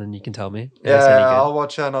first, and then you can tell me. Yeah, I'll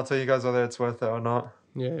watch it and I'll tell you guys whether it's worth it or not.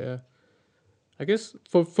 Yeah. I guess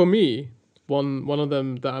for me, one of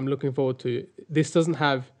them that I'm looking forward to. This doesn't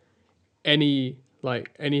have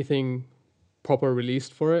anything proper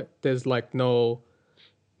released for it. There's like no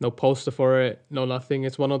poster for it, no nothing.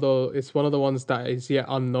 It's one of the ones that is yet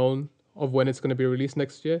unknown of when it's going to be released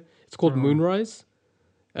next year. It's called Moonrise,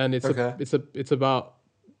 and it's about.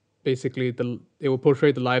 Basically, it will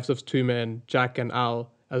portray the lives of two men, Jack and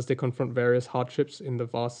Al, as they confront various hardships in the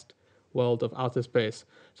vast world of outer space.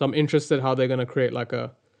 So I'm interested how they're going to create like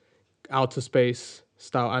a outer space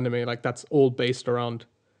style anime, like that's all based around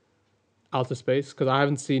outer space, because I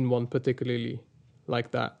haven't seen one particularly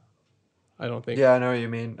like that. I don't think. Yeah, I know what you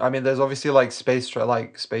mean. I mean, there's obviously like space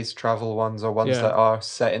travel ones or ones that are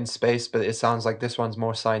set in space, but it sounds like this one's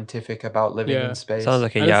more scientific about living in space. Sounds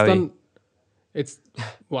like a yaoi.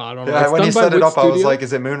 I don't know. Yeah, when you set it up, I was like,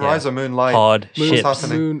 is it Moonrise or Moonlight? Hard ships. What's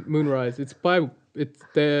happening? Moonrise. It's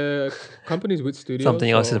their company's Wit Studio.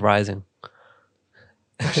 Something else is rising.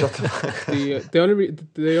 Shut the fuck. The only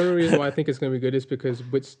reason why I think it's going to be good is because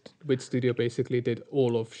Wit Studio basically did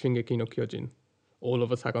all of Shingeki no Kyojin, all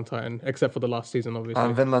of Attack on Titan, except for the last season, obviously.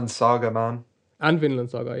 And Vinland Saga, man. And Vinland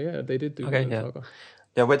Saga, yeah, they did do Vinland Saga.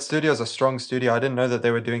 Yeah, Wit Studio is a strong studio. I didn't know that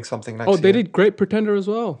they were doing something next year. Oh, they did Great Pretender as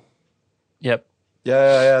well. Yep.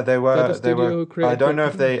 Yeah, they were. I don't know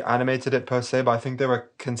if they they animated it per se, but I think they were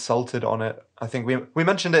consulted on it. I think we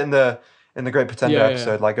mentioned it in the Great Pretender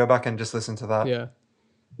episode. Like, go back and just listen to that. Yeah.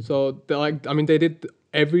 So they did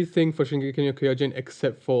everything for Shingeki no Kyojin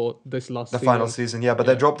except for this last season. Final season, yeah. But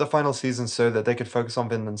they dropped the final season so that they could focus on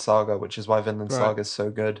Vinland Saga, which is why Vinland Saga is so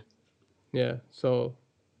good. Yeah. So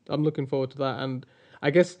I'm looking forward to that, and I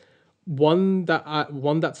guess one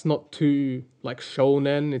that's not too like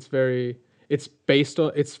shonen.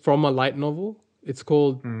 It's from a light novel. It's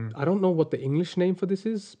called, I don't know what the English name for this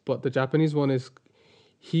is, but the Japanese one is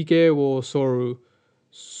Hige wo Soru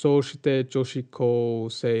Soshite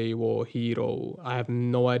Joshiko Sei wo Hiro. I have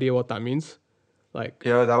no idea what that means. Like,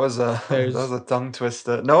 yeah, that was a tongue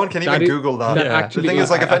twister. No one can even Google that. Actually, the thing is,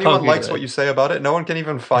 like, if anyone likes what you say about it, no one can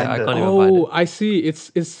even find it. Oh, I see. It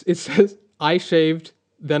says I shaved,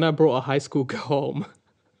 then I brought a high school girl home.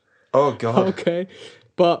 Oh God. Okay.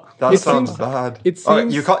 But that sounds bad. It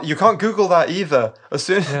seems you can't Google that either. As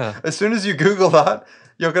soon as you Google that,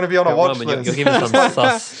 You're going to be on a watch list. You're giving some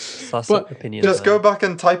sus opinion. Just go back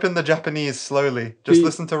and type in the Japanese slowly. Just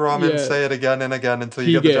listen to Ramen say it again and again until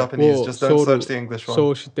you get the Japanese. Just don't search the English one.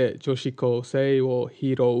 Soshite joshiko sei wo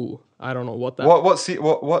hirou. I don't know what that.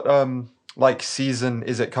 What like season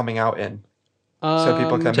is it coming out in? So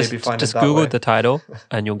people can maybe find just it that Google way. the title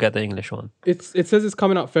and you'll get the English one. It says it's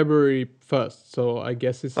coming out February 1st, so I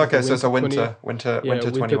guess it's okay. So it's a winter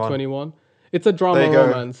 21. It's a drama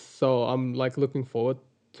romance, so I'm like looking forward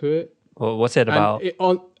to it. Well, what's it about?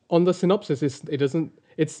 On the synopsis,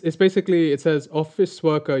 it's basically, it says office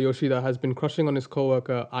worker Yoshida has been crushing on his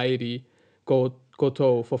coworker Airi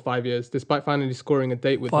Goto for 5 years. Despite finally scoring a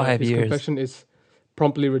date with her, his confession is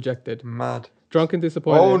promptly rejected. Mad. Drunk and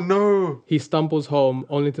disappointed. Oh no! He stumbles home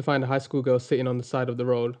only to find a high school girl sitting on the side of the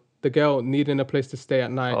road. The girl, needing a place to stay at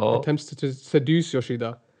night, attempts to seduce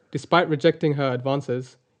Yoshida. Despite rejecting her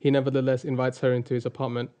advances, he nevertheless invites her into his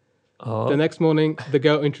apartment. The next morning, the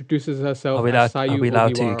girl introduces herself as Sayu Ogiwara. Are we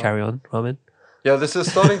allowed to carry on, Ramen? Yeah, this is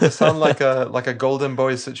starting to sound like a Golden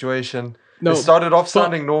Boy situation. No, it started off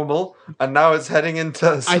sounding normal, and now it's heading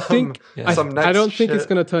into some next I don't think shit. it's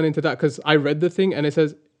going to turn into that, because I read the thing, and it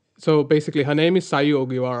says, so basically, her name is Sayu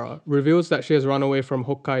Ogiwara, reveals that she has run away from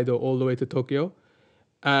Hokkaido all the way to Tokyo.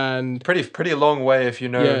 And pretty long way if you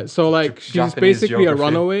know. Yeah, so like she's Japanese basically geography. A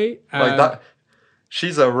runaway. Like that.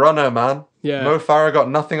 She's a runner, man. Yeah. Mo Farah got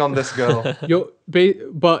nothing on this girl.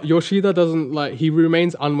 But Yoshida doesn't like. He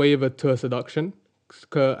remains unwavered to her seduction,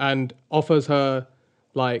 and offers her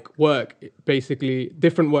like work, basically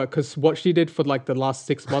different work, because what she did for like the last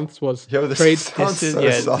 6 months was trade.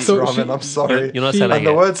 Ramen. I'm sorry. You're not selling and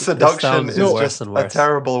the word seduction is just a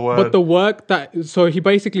terrible word. But the work so he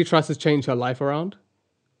basically tries to change her life around.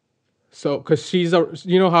 So, because she's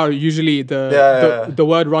you know how usually the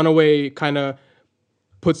word runaway kind of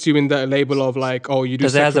puts you in the label of like, oh, you do.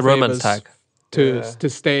 Does it have a romance tag to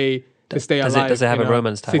stay alive? Does it have a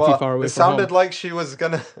romance tag? City far away it from sounded home. like she was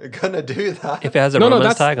gonna do that. If it has a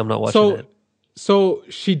romance tag, I'm not watching it. So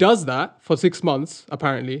she does that for 6 months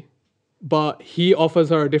apparently, but he offers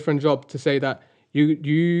her a different job to say that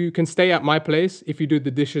you can stay at my place if you do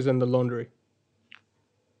the dishes and the laundry.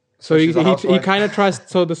 So he kind of tries.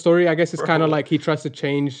 So the story, I guess, is kind of like he tries to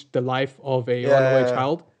change the life of a runaway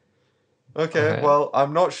child. Okay, well,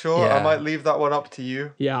 I'm not sure. Yeah. I might leave that one up to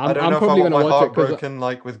you. Yeah, I don't know if I want my heart broken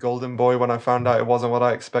like with Golden Boy when I found out it wasn't what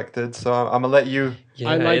I expected. So I'm gonna let you.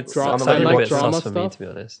 Yeah, I like drama stuff, for me, to be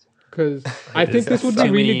honest. Because I think this would be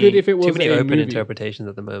really good if it was too many open movie. Interpretations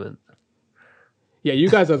at the moment. Yeah, you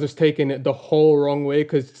guys are just taking it the whole wrong way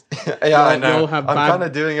because I know. I'm kind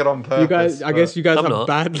of doing it on purpose. You guys, I guess you guys have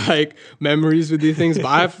bad like memories with these things, but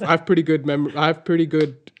I have pretty good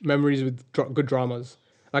memories with good dramas.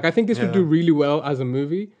 Like I think this would do really well as a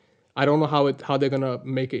movie. I don't know how they're gonna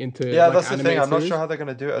make it into that's the thing. I'm not sure how they're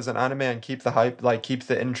gonna do it as an anime and keep the hype, like keep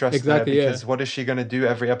the interest there. Because what is she gonna do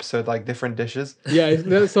every episode? Like different dishes?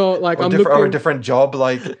 Yeah, so like or a different job,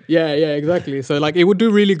 like yeah, exactly. So like it would do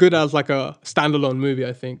really good as like a standalone movie.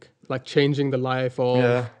 I think like changing the life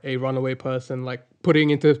of a runaway person, like putting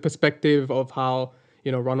into perspective of how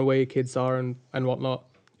runaway kids are and whatnot.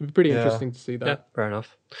 It'd be pretty interesting to see that. Yeah, fair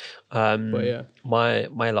enough. But yeah,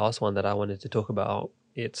 my last one that I wanted to talk about.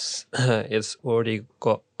 It's already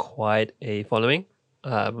got quite a following.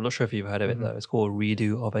 I'm not sure if you've heard of it though. It's called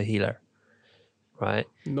Redo of a Healer, right?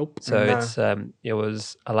 Nope. So it's it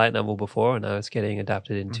was a light novel before, and now it's getting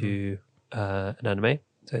adapted into an anime.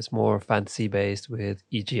 So it's more fantasy based with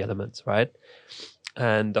EG elements, right?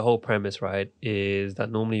 And the whole premise, right, is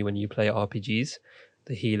that normally when you play RPGs,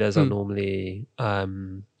 the healers are normally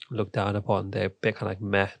looked down upon. They're a bit kind of like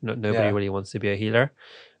meh. Nobody really wants to be a healer.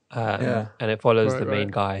 And it follows the main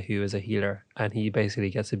guy who is a healer, and he basically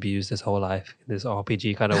gets abused his whole life in this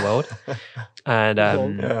RPG kind of world. And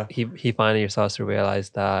he finally starts to realize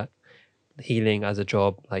that healing as a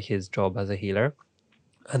job, like his job as a healer,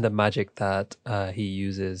 and the magic that he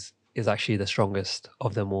uses is actually the strongest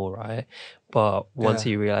of them all, right? But once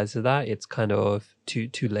he realizes that, it's kind of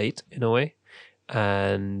too late in a way.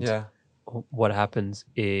 And what happens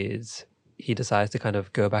is he decides to kind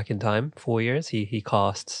of go back in time 4 years. He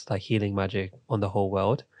casts like healing magic on the whole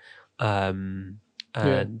world. And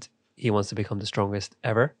he wants to become the strongest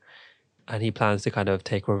ever. And he plans to kind of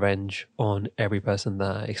take revenge on every person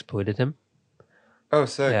that exploited him. Oh,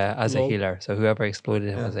 sick. Yeah, as a healer. So whoever exploited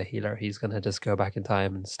him as a healer, he's going to just go back in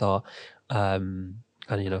time and start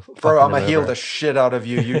bro, I'm gonna heal the shit out of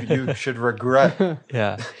you. You should regret.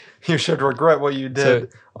 You should regret what you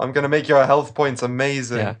did. So, I'm gonna make your health points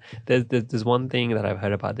amazing. Yeah, there's one thing that I've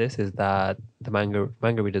heard about this is that the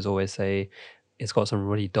manga readers always say it's got some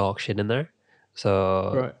really dark shit in there,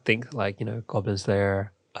 So think like, Goblin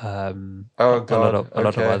Slayer, oh god, a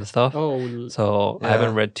lot of other stuff. So I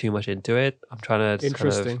haven't read too much into it. I'm trying to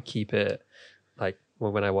kind of keep it like,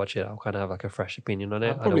 when I watch it, I'll kind of have like a fresh opinion on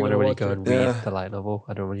it. I don't want to really go and read the light novel.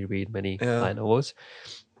 I don't really read many light novels.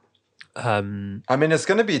 I mean, it's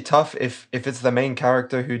going to be tough if it's the main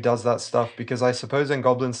character who does that stuff, because I suppose in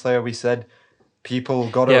Goblin Slayer we said people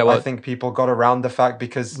got I think people got around the fact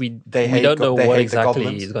because we don't know what exactly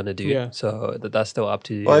he's going to do. Yeah. So that's still up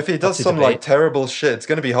to Well, if he does some like terrible shit, it's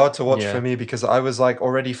going to be hard to watch for me, because I was like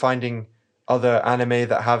already finding other anime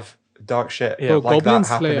that have dark shit like Goblin that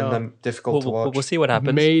happen Slayer, and them difficult to watch. We'll see what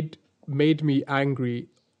happens. Made me angry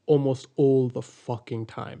almost all the fucking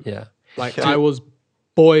time. Yeah. Like I was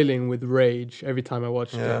boiling with rage every time I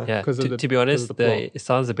watched it. Yeah. To be honest, it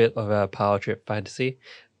sounds a bit of a power trip fantasy,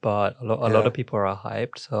 but a lot of people are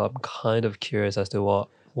hyped. So I'm kind of curious as to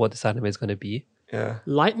what this anime is going to be. Yeah.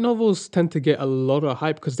 Light novels tend to get a lot of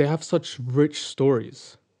hype because they have such rich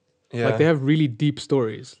stories. Yeah. Like they have really deep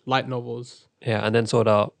stories, light novels. Yeah, and then Sword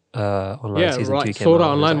Art Online season 2 came Sword out.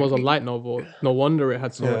 Art Online was a light novel. No wonder it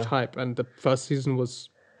had so much hype, and the first season was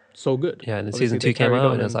so good. Yeah, and then season 2 came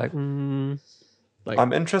out, and it's like,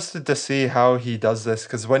 I'm interested to see how he does this,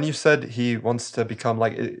 because when you said he wants to become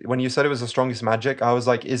like, when you said it was the strongest magic, I was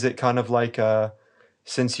like, is it kind of like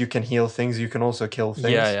since you can heal things, you can also kill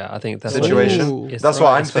things? Yeah, I think that's situation. That's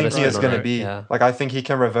what I'm thinking it's going to be. Yeah. Like, I think he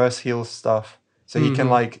can reverse heal stuff. So he can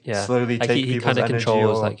slowly take people's energy, kind of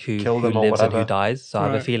controls like who lives and who dies. So I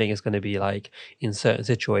have a feeling it's going to be like in certain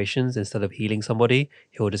situations, instead of healing somebody,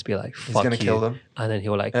 he'll just be like, "Fuck you," kill them. And then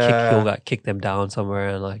he'll like kick them down somewhere,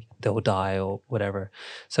 and like they'll die or whatever.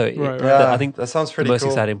 So I think that sounds pretty the most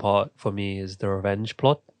cool. exciting part for me is the revenge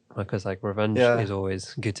plot, because like revenge is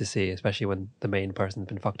always good to see, especially when the main person's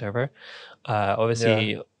been fucked over.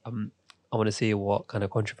 Obviously, I want to see what kind of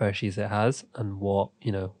controversies it has, and what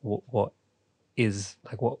is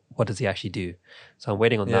like what does he actually do. So I'm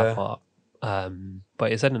waiting on that part.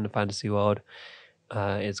 But it's set in the fantasy world.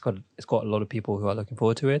 It's got a lot of people who are looking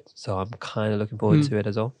forward to it, so I'm kind of looking forward to it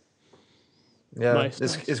as well. Yeah,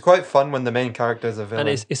 it's quite fun when the main character is a villain.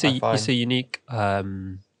 And it's a unique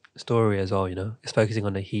story as well. It's focusing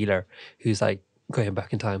on a healer who's like going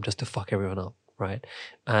back in time just to fuck everyone up, right?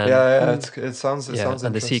 And it sounds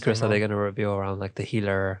and the secrets that they're going to reveal around like the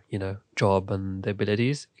healer, job and the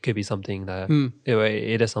abilities, it could be something that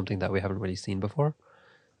it is something that we haven't really seen before.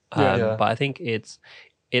 But I think it's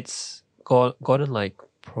gotten like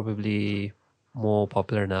probably more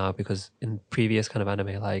popular now, because in previous kind of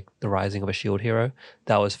anime like The Rising of a Shield Hero,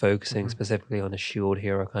 that was focusing specifically on a shield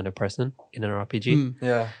hero kind of person in an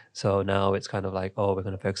RPG. So now it's kind of like, we're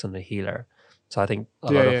going to focus on the healer. So I think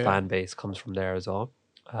a lot of fan base comes from there as well.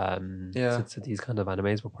 So these kind of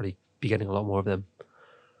animes will probably be getting a lot more of them.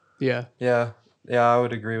 I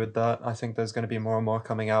would agree with that. I think there's going to be more and more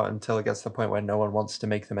coming out until it gets to the point where no one wants to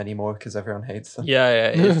make them anymore because everyone hates them.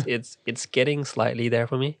 It's getting slightly there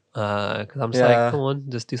for me, because I'm just like, come on,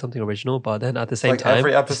 just do something original. But then at the same time,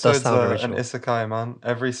 every episode's an isekai, man.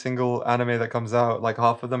 Every single anime that comes out, like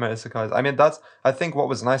half of them are isekais. I mean, I think what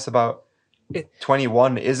was nice about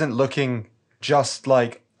 21 isn't looking just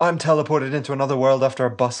like, I'm teleported into another world after a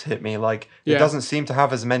bus hit me. Like, it doesn't seem to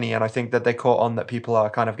have as many, and I think that they caught on that people are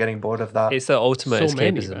kind of getting bored of that. It's the ultimate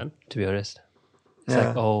escapism, to be honest. It's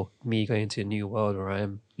like, me going into a new world where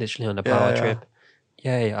I'm literally on a power trip.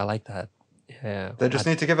 Yeah, I like that. Yeah. They just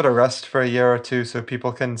need to give it a rest for a year or two so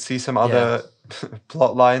people can see some other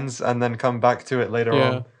plot lines and then come back to it later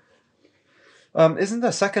on. Isn't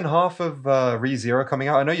the second half of ReZero coming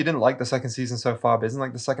out? I know you didn't like the second season so far, but isn't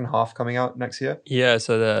like the second half coming out next year? Yeah,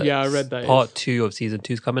 so I read that part 2 of season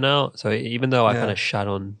 2 is coming out. So even though I kind of shat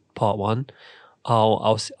on part 1,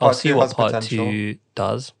 I'll see what part 2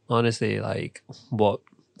 does. Honestly, like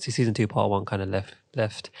season 2 part 1 kind of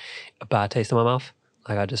left a bad taste in my mouth.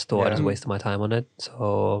 Like I just thought I just wasted my time on it.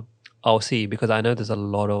 So I'll see, because I know there's a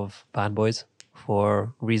lot of fanboys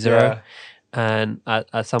for ReZero. Yeah. And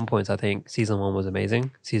at some points, I think season 1 was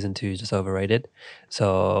amazing. Season 2 is just overrated.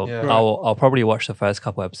 So I'll probably watch the first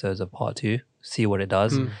couple episodes of part 2, see what it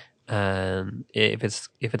does, and if it's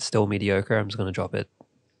still mediocre, I'm just gonna drop it.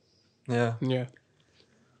 Yeah. Well,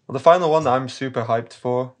 the final one that I'm super hyped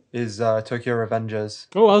for is Tokyo Revengers.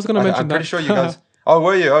 Oh, I was gonna mention I'm that. pretty sure you guys. Oh,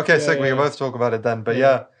 were you? Okay, sick. We can both talk about it then.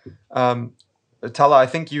 But Tala, I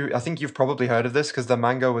think you've probably heard of this because the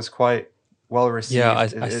manga was quite well received. Yeah,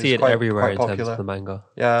 I see it everywhere in terms of the manga.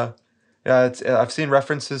 Yeah. I've seen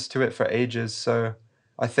references to it for ages, so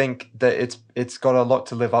I think that it's got a lot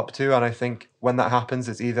to live up to, and I think when that happens,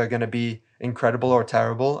 it's either going to be incredible or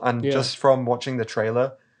terrible. And just from watching the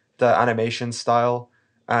trailer, the animation style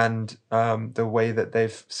and the way that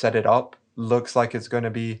they've set it up looks like it's going to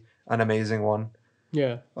be an amazing one.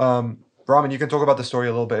 Yeah. Ramen, you can talk about the story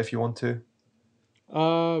a little bit if you want to.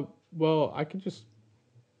 Well, I can just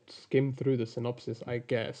skim through the synopsis, I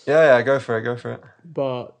guess. Yeah, go for it.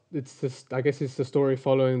 But I guess it's the story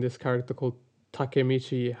following this character called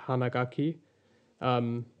Takemichi Hanagaki,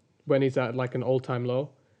 when he's at like an all-time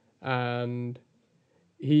low, and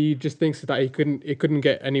he just thinks that it couldn't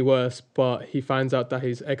get any worse, but he finds out that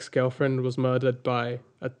his ex-girlfriend was murdered by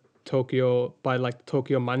the Tokyo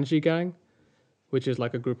Manji gang, which is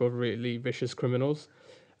like a group of really vicious criminals.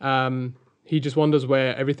 He just wonders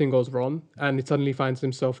where everything goes wrong, and he suddenly finds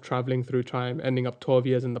himself traveling through time, ending up 12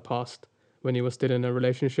 years in the past when he was still in a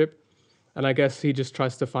relationship. And I guess he just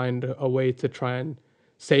tries to find a way to try and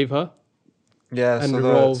save her. Yeah,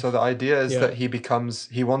 so the idea is that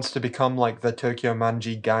he wants to become like the Tokyo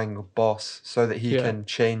Manji gang boss so that he can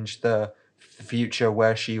change the future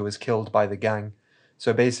where she was killed by the gang.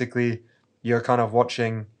 So basically, you're kind of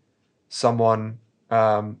watching someone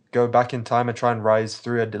go back in time and try and rise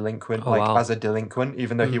through a delinquent, as a delinquent,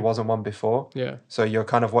 even though he wasn't one before. Yeah. So you're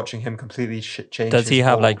kind of watching him completely change. Does he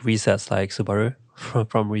have like resets like Subaru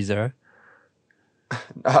from ReZero?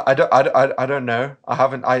 I don't know. I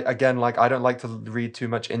don't like to read too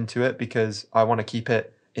much into it because I want to keep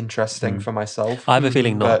it interesting for myself. I have a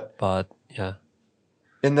feeling not, but yeah.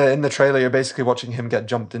 In the trailer, you're basically watching him get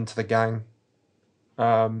jumped into the gang.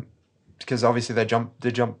 Because obviously they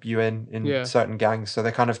jump you in certain gangs, so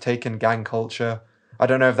they're kind of taken gang culture. I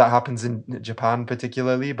don't know if that happens in Japan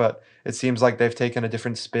particularly, but it seems like they've taken a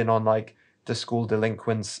different spin on like the school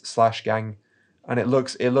delinquents / gang, and it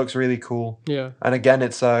looks really cool. Yeah. And again,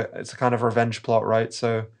 it's a kind of revenge plot, right?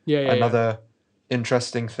 So another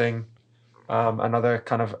interesting thing, another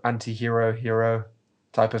kind of anti-hero hero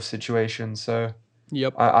type of situation. So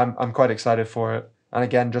yep, I'm quite excited for it. And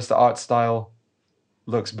again, just the art style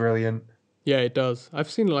looks brilliant. Yeah, it does. I've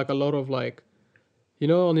seen like a lot of like, on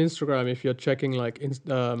Instagram, if you're checking like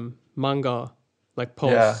manga like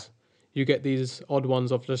posts, you get these odd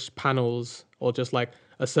ones of just panels or just like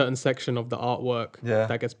a certain section of the artwork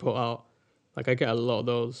that gets put out. Like I get a lot of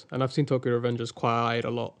those, and I've seen Tokyo Revengers quite a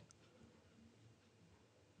lot.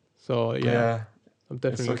 So yeah. I'm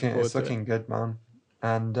definitely it's looking good, man.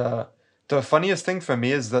 And the funniest thing for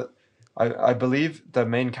me is that I believe the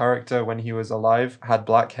main character, when he was alive, had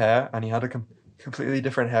black hair and he had a completely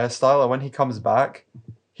different hairstyle. And when he comes back,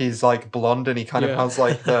 he's like blonde and he kind of has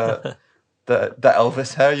like the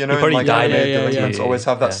Elvis hair, He probably like dyed delinquents always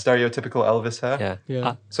have that stereotypical Elvis hair.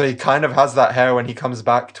 Yeah. So he kind of has that hair when he comes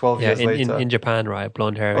back 12 years later. In Japan, right,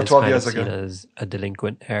 blonde hair is 12 kind years of seen ago. as a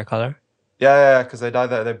delinquent hair color. Yeah, because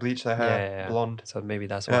they bleach their hair blonde. So maybe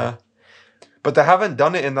that's why. Yeah. But they haven't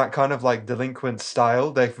done it in that kind of like delinquent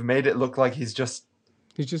style. They've made it look like he's just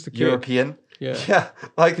a kid. European. Yeah.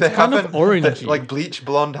 Like they kind haven't. Of orangey. Like bleach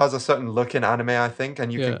blonde has a certain look in anime, I think,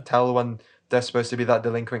 and you can tell when they're supposed to be that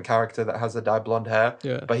delinquent character that has the dyed blonde hair.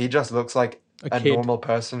 Yeah. But he just looks like a normal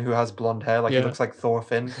person who has blonde hair. Like he looks like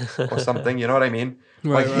Thorfinn or something. You know what I mean? He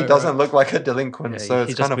doesn't look like a delinquent. So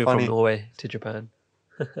it's kind of funny. He just moved from Norway to Japan.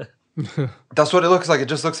 That's what it looks like. It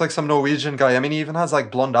just looks like some Norwegian guy. I mean, he even has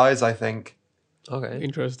like blonde eyes, I think. Okay.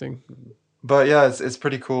 Interesting. But yeah, it's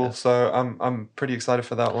pretty cool. Yeah. So I'm pretty excited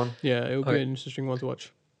for that one. Yeah, it'll be an interesting one to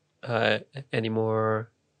watch. Any more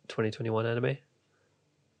 2021 anime?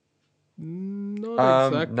 Not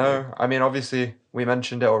exactly. No, I mean obviously we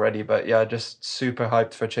mentioned it already, but yeah, just super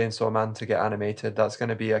hyped for Chainsaw Man to get animated. That's going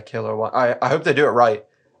to be a killer one. I hope they do it right.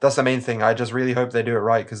 That's the main thing. I just really hope they do it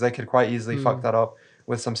right because they could quite easily fuck that up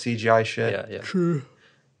with some CGI shit. Yeah. True.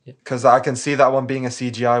 Because I can see that one being a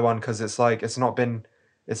CGI one because it's like it's not been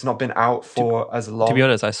out for as long. To be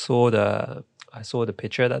honest, I saw the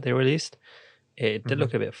picture that they released. It did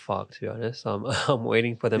look a bit fucked, to be honest. I'm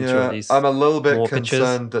waiting for them to release. I'm a little bit pictures.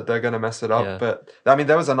 concerned that they're gonna mess it up. Yeah. But I mean,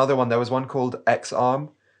 there was another one. There was one called X-Arm,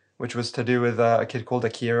 which was to do with a kid called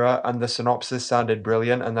Akira, and the synopsis sounded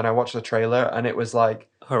brilliant. And then I watched the trailer, and it was like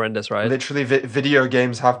horrendous, right? Literally, video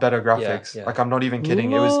games have better graphics. Yeah. Like I'm not even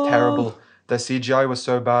kidding. It was terrible. The CGI was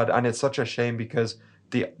so bad, and it's such a shame because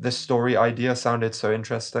the story idea sounded so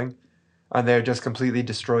interesting, and they just completely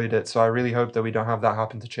destroyed it. So I really hope that we don't have that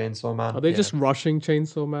happen to Chainsaw Man. Are they just rushing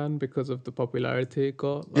Chainsaw Man because of the popularity it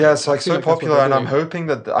got? Yeah, it's like so popular, and I'm hoping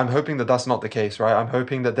that that's not the case, right? I'm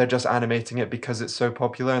hoping that they're just animating it because it's so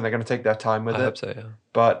popular, and they're going to take their time with it. I hope so, yeah.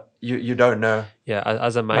 But you don't know. Yeah,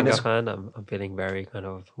 as a manga fan, I'm feeling very kind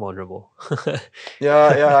of vulnerable.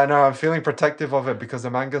 yeah, I know. I'm feeling protective of it because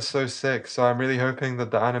the manga's so sick. So I'm really hoping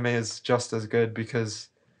that the anime is just as good because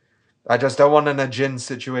I just don't want an Ajin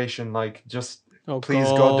situation. Like, just Please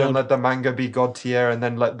God, don't let the manga be God tier, and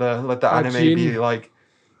then let the anime be like.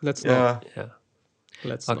 Let's not. Yeah.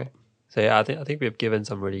 Let's okay. not. So yeah, I think we've given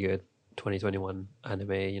some really good 2021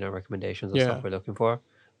 anime, recommendations and stuff we're looking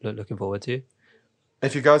forward to.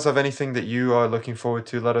 If you guys have anything that you are looking forward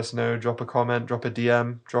to, let us know. Drop a comment, drop a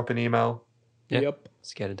DM, drop an email. Yeah. Yep.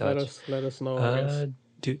 Let's get in touch. Let us know. I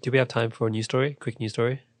guess. Do we have time for a news story? Quick news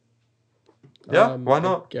story. Yeah, why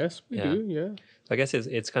not? I guess we do. Yeah. So I guess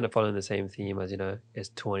it's kind of following the same theme as it's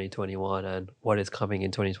 2021 and what is coming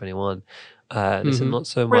in 2021. This is not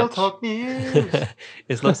so much Real talk news.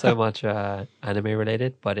 It's not so much anime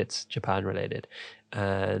related, but it's Japan related.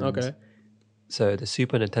 And so the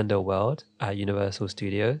Super Nintendo World at Universal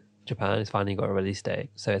Studios Japan has finally got a release date.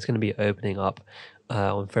 So it's going to be opening up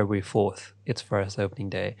on February 4th, its first opening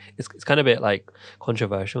day. It's kind of a bit like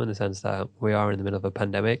controversial in the sense that we are in the middle of a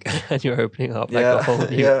pandemic and you're opening up like a whole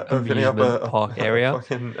new amusement park area.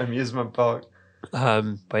 Fucking amusement park.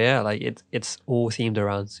 But yeah, like it's all themed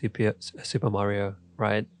around Super Mario,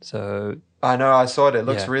 right? So I know, I saw it. It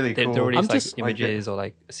looks really cool. They released images or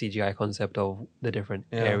like CGI concept of the different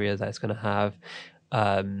areas that it's going to have.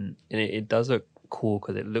 And it does look cool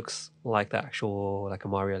because it looks like the actual like a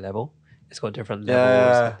Mario level. It's got different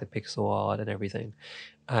levels, like the pixel art and everything.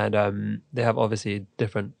 And they have obviously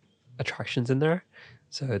different attractions in there.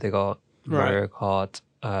 So they got Mario Kart,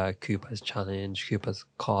 Koopa's Challenge, Koopa's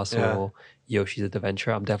Castle, Yoshi's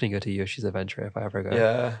Adventure. I'm definitely going to Yoshi's Adventure if I ever go.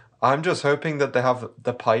 Yeah. I'm just hoping that they have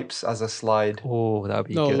the pipes as a slide. Oh, that would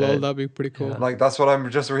be good. That'd be pretty cool. Yeah. Like, that's what I'm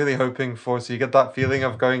just really hoping for. So you get that feeling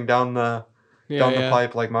of going down the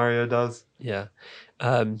pipe like Mario does. Yeah.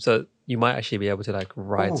 So you might actually be able to like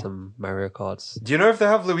ride some Mario Karts. Do you know if they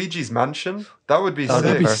have Luigi's Mansion? That would be sick.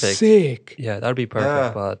 That'd be sick. Yeah, that would be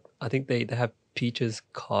perfect. But I think they have Peach's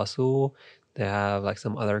Castle. They have like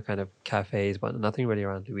some other kind of cafes, but nothing really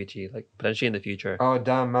around Luigi. Like potentially in the future. Oh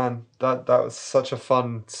damn, man! That was such a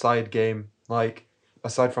fun side game. Like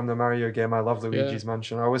aside from the Mario game, I love Luigi's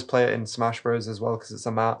Mansion. I always play it in Smash Bros as well because it's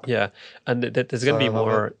a map. Yeah, and there's going to be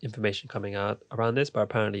more information coming out around this. But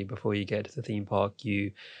apparently, before you get to the theme park,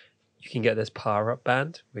 you can get this power up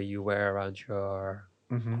band where you wear around your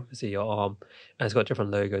obviously your arm, and it's got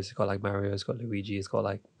different logos. It's got like Mario, it's got Luigi, it's got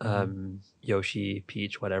like Yoshi,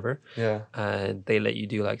 Peach, whatever. Yeah, and they let you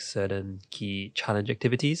do like certain key challenge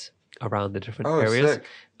activities around the different areas. Sick.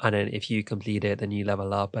 And then if you complete it, then you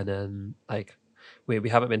level up, and then like we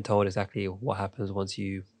haven't been told exactly what happens once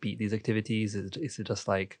you beat these activities. Is it just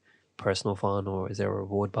like personal fun, or is there a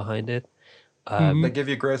reward behind it? They give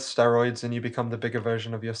you growth steroids and you become the bigger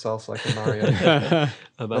version of yourself like in Mario.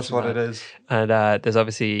 That's what it is. And there's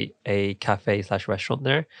obviously a cafe/restaurant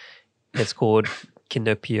there. It's called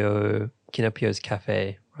Kinopio's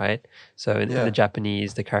Cafe, right? So in the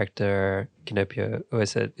Japanese, the character Kinopio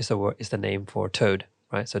is the name for Toad,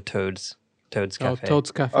 right? So Toad's Cafe. Oh,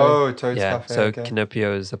 Toad's Cafe. Oh, Toad's Cafe. So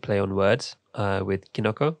Kinopio is a play on words with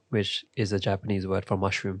kinoko, which is a Japanese word for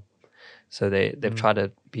mushroom. So they've tried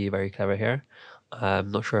to be very clever here.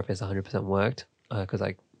 I'm not sure if it's 100% worked because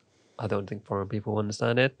I don't think foreign people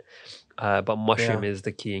understand it. But mushroom is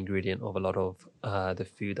the key ingredient of a lot of the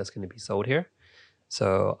food that's going to be sold here.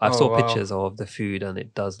 So I saw pictures of the food and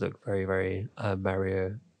it does look very, very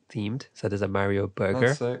Mario themed. So there's a Mario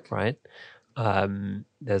burger, right?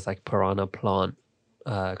 There's like piranha plant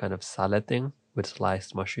kind of salad thing with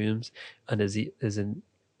sliced mushrooms, and there's a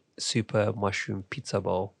super mushroom pizza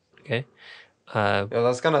bowl. Okay.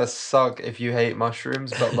 That's gonna suck if you hate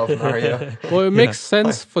mushrooms but love Mario. Well, it makes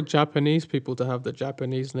sense for Japanese people to have the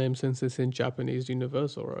Japanese name since it's in Japanese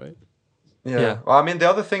Universal, right? Yeah. Well, I mean, the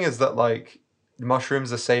other thing is that like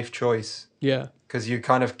mushrooms are a safe choice. Yeah. Because you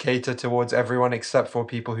kind of cater towards everyone except for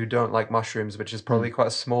people who don't like mushrooms, which is probably quite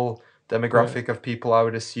a small demographic of people, I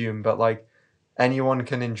would assume. But like anyone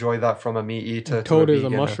can enjoy that from a meat eater. Toad to is a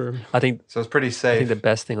mushroom. I think so. It's pretty safe. I think the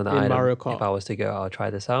best thing on the item, Mario Kart. if I was to go, I'll try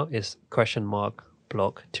this out, is question mark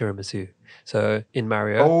block tiramisu. So in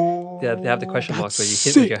Mario, they have the question marks where you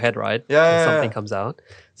hit with your head, right? And something comes out.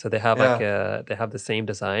 So they have they have the same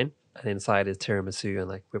design, and inside is tiramisu and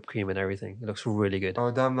like whipped cream and everything. It looks really good.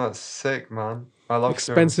 Oh damn, that's sick, man! I love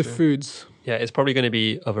expensive tiramisu. foods. Yeah, it's probably going to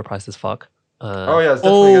be overpriced as fuck. It's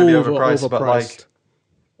definitely going to be overpriced. But like,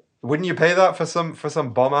 wouldn't you pay that for some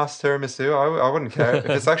bomb ass tiramisu? I wouldn't care if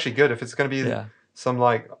it's actually good. If it's going to be some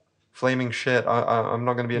like flaming shit, I'm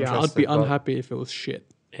not going to be interested. I'd be unhappy if it was shit.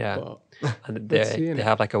 Yeah, but and they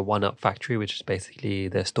have like a 1UP factory, which is basically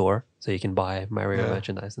their store, so you can buy Mario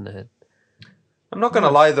merchandise in it. I'm not going to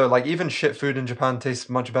lie though, like even shit food in Japan tastes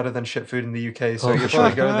much better than shit food in the UK. So you'll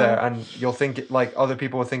probably go there and you'll think like other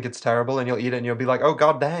people will think it's terrible, and you'll eat it and you'll be like, oh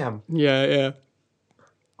god damn. Yeah.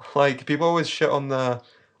 Like, people always shit on the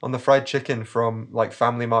fried chicken from like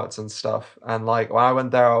Family Marts and stuff. And like when I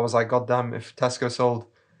went there, I was like, God damn, if Tesco sold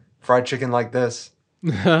fried chicken like this,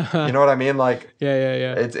 you know what I mean? Like,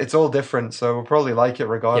 yeah. It's all different, so we'll probably like it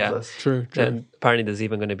regardless. Yeah, true. And apparently, there's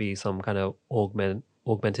even going to be some kind of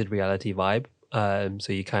augmented reality vibe.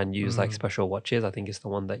 So you can use like special watches. I think it's the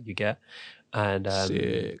one that you get, and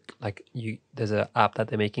like there's an app that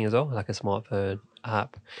they're making as well, like a smartphone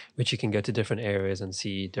app, which you can go to different areas and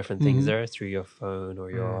see different things there through your phone or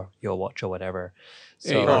your watch or whatever.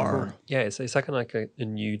 So AR. Yeah, it's like a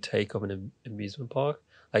new take of an amusement park.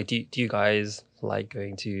 Like, do you guys like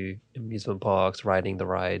going to amusement parks, riding the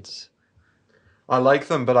rides? I like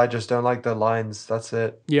them, but I just don't like the lines. That's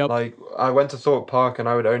it. Yep. Like, I went to Thorpe Park, and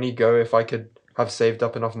I would only go if I could have saved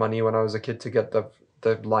up enough money when I was a kid to get the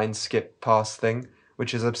line skip pass thing,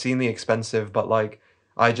 which is obscenely expensive, but like,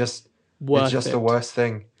 it's just the worst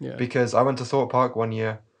thing. Yeah. Because I went to Thorpe Park one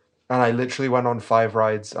year, and I literally went on 5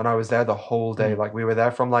 rides, and I was there the whole day. Like, we were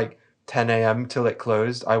there from like 10 a.m. till it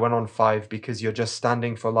closed. I went on 5 because you're just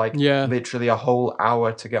standing for like literally a whole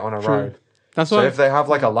hour to get on a ride. That's so why if they have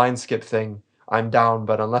like a line skip thing, I'm down.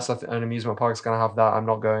 But unless an amusement park's gonna have that, I'm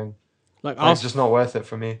not going. Like, it's just not worth it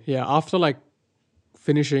for me. Yeah, after like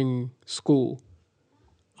finishing school,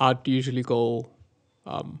 I'd usually go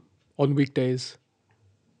on weekdays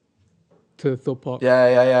to Thorpe Park.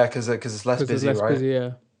 Yeah, because it's less busy, it's less right? busy,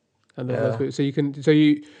 yeah. And then less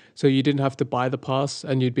busy. So you didn't have to buy the pass,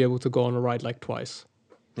 and you'd be able to go on a ride like twice.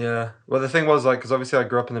 Yeah. Well, the thing was, like, because obviously I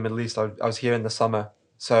grew up in the Middle East, I was here in the summer,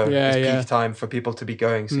 so it's peak time for people to be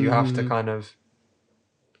going. So you have to kind of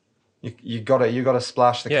you gotta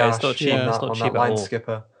splash the cash it's not cheap. on that line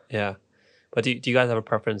skipper. Yeah. But do you guys have a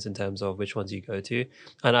preference in terms of which ones you go to?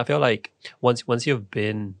 And I feel like once you've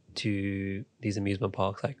been to these amusement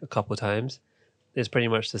parks like a couple of times, it's pretty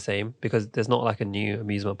much the same, because there's not like a new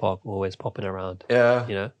amusement park always popping around. Yeah.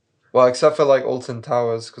 You know? Well, except for like Alton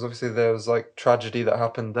Towers, because obviously there was like tragedy that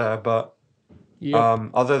happened there. But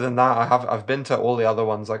other than that, I've been to all the other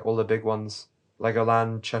ones, like all the big ones,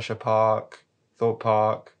 Legoland, Cheshire Park, Thorpe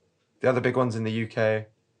Park, the other big ones in the UK.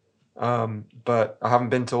 But I haven't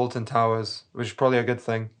been to Alton Towers, which is probably a good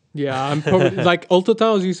thing. Yeah, I'm probably like Alton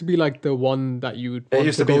Towers used to be like the one that you would. It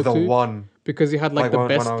used to be the one because you had like the when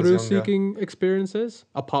best I was thrill-seeking experiences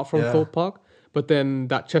apart from Thorpe Park. But then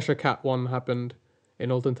that Cheshire Cat one happened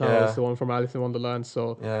in Alton Towers, the one from Alice in Wonderland.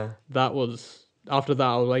 So that was after that.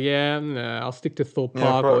 I was like, I'll stick to Thorpe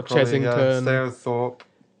Park or Chesington. Stay with Thorpe.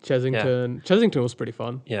 Chesington was pretty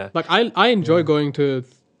fun. Yeah, like I enjoy going to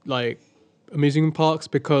like amusement parks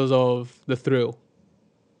because of the thrill.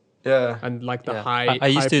 Yeah, and like the high. I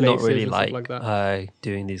used to not really like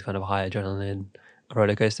doing these kind of high adrenaline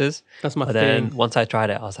roller coasters. That's my thing. Then once I tried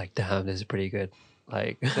it, I was like, damn, this is pretty good.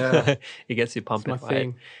 Like, it gets you pumping, that's my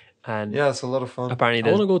thing. And it's a lot of fun. Apparently,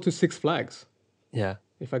 I want to go to Six Flags. Yeah,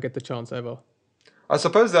 if I get the chance ever. I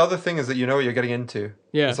suppose the other thing is that you know what you're getting into.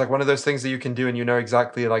 Yeah, it's like one of those things that you can do, and you know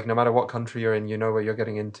exactly, like, no matter what country you're in, you know what you're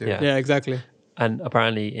getting into. Yeah, exactly. And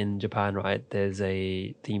apparently in Japan, right, there's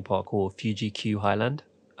a theme park called Fuji-Q Highland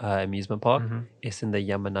amusement park. It's in the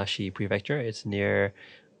Yamanashi prefecture. It's near,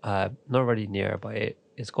 not really near, but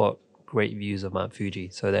it's got great views of Mount Fuji.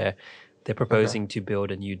 So they're proposing to build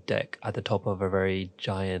a new deck at the top of a very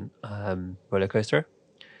giant roller coaster.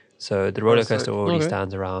 So the roller coaster already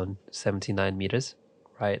stands around 79 meters,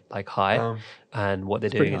 right, like high. And what they're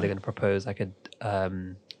doing is they're going to propose like a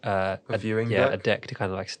viewing deck? A deck to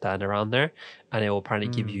kind of like stand around there, and it will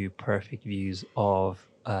apparently give you perfect views of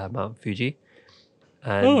Mount Fuji.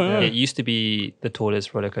 And it used to be the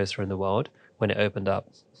tallest roller coaster in the world when it opened up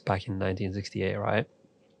back in 1968, right?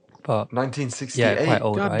 But 1968, yeah, quite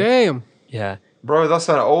old, God right? damn, yeah, bro, that's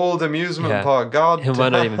an old amusement park. God, it might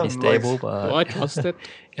not even be stable, but I trust it.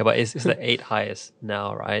 Yeah, but it's the 8th highest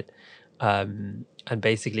now, right? And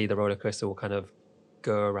basically the roller coaster will kind of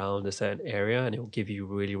go around a certain area, and it will give you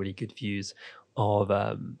really, really good views of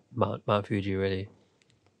Mount Fuji. Really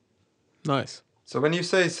nice. So when you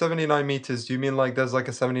say 79 meters, do you mean like there's like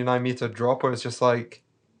a 79-meter drop, or it's just like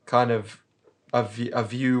kind of a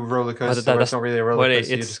view roller coaster? It's not really a roller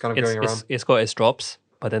coaster. You're just kind of going around. It's got its drops,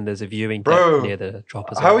 but then there's a viewing deck near the drop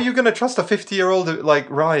as well. How are you going to trust a 50-year-old like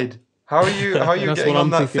ride? How are you getting on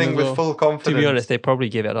that thing with full confidence? To be honest, they probably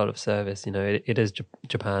give it a lot of service. You know, it is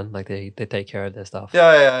Japan. Like they take care of their stuff.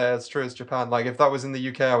 Yeah, it's true. It's Japan. Like if that was in the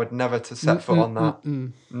UK, I would never set foot on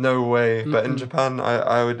that. No way. But in Japan,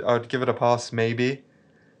 I would give it a pass maybe.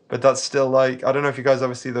 But that's still like, I don't know if you guys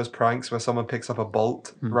ever see those pranks where someone picks up a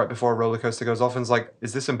bolt right before a roller coaster goes off and is like,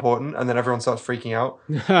 is this important? And then everyone starts freaking out.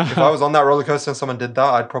 If I was on that roller coaster and someone did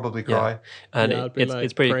that, I'd probably cry. And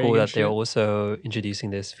it's pretty cool that they're also introducing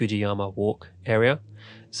this Fujiyama Walk area.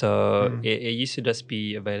 So it used to just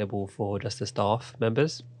be available for just the staff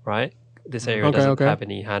members, right? This area doesn't have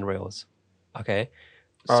any handrails. Okay.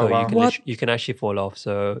 So you can actually fall off.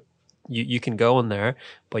 So you can go on there,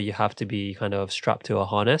 but you have to be kind of strapped to a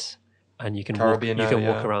harness, and you can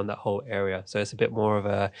walk around that whole area. So it's a bit more of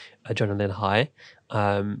a adrenaline high.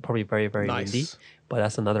 Probably very, very windy. But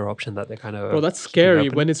that's another option that they kind of... Bro, that's scary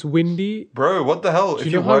when it's windy. Bro, what the hell? If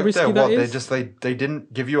you worked there, what? They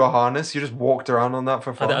didn't give you a harness? You just walked around on that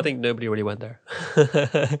for fun? I think nobody really went there.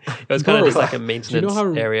 It was kind of just like a maintenance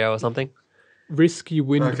area or something. Risky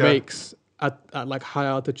wind makes at like high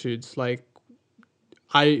altitudes. Like,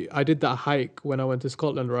 I did that hike when I went to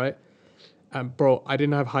Scotland, right? And bro, I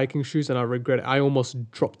didn't have hiking shoes and I regret it. I almost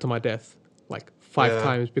dropped to my death like 5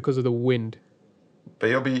 times because of the wind. But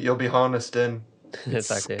you'll be harnessed in.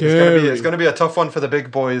 Exactly. It's going to be a tough one for the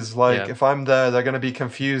big boys. Like if I'm there, they're going to be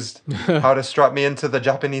confused how to strap me into the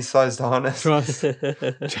Japanese-sized harness. Trust,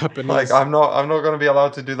 Japanese. Like I'm not going to be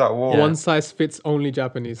allowed to do that walk. One size fits only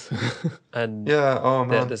Japanese. And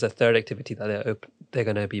man. There's a third activity that they're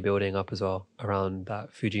going to be building up as well around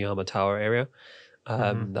that Fujiyama Tower area.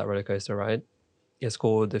 That roller coaster ride. It's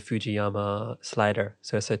called the Fujiyama Slider.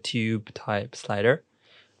 So it's a tube type slider.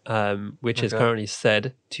 Which is currently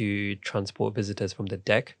said to transport visitors from the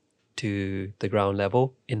deck to the ground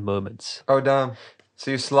level in moments. Oh, damn. So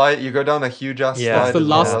you go down a huge ass slide. That's the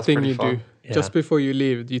last thing you fun. do. Yeah. Just before you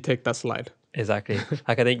leave, you take that slide. Exactly.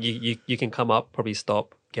 Like I think you can come up, probably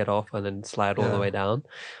stop, get off, and then slide all the way down.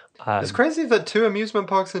 It's crazy that 2 amusement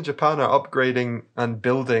parks in Japan are upgrading and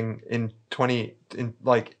building in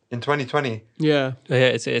 2020. Yeah,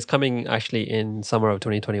 it's coming actually in summer of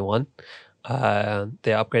 2021.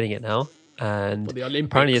 They're upgrading it now, and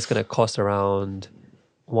apparently it's going to cost around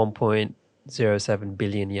 1.07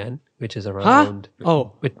 billion yen, which is around which is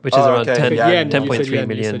around 10.3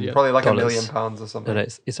 million. Probably like £1 million or something. No,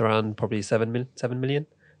 it's around probably 7 million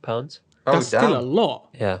pounds. That's still a lot.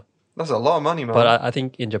 Yeah, that's a lot of money, man. But I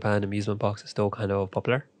think in Japan, amusement parks are still kind of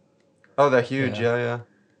popular. Oh, they're huge. Yeah.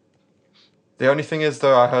 The only thing is,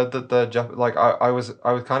 though, I heard that I was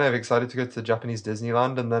kind of excited to go to the Japanese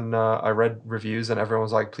Disneyland, and then I read reviews, and everyone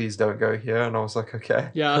was like, "Please don't go here," and I was like, "Okay."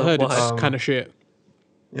 Yeah, I heard it's kind of shit.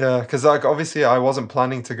 Yeah, because like obviously I wasn't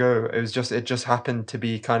planning to go. It just happened to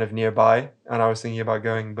be kind of nearby, and I was thinking about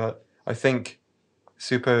going. But I think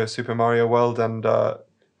Super Mario World and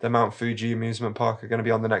the Mount Fuji amusement park are going to be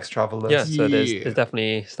on the next travel list. Yeah, so there's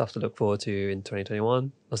definitely stuff to look forward to in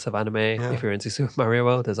 2021. Lots of anime. Yeah. If you're into Super Mario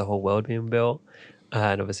World, there's a whole world being built.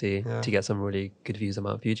 And obviously, to get some really good views of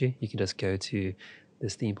Mount Fuji, you can just go to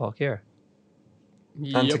this theme park here.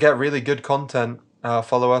 And to get really good content,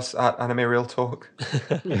 follow us at Anime Real Talk.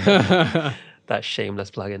 That shameless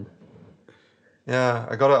plug-in. Yeah,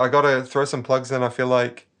 I gotta throw some plugs in. I feel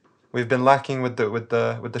like we've been lacking with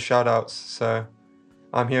the shout outs, so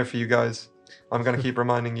I'm here for you guys. I'm going to keep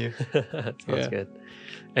reminding you. Sounds good.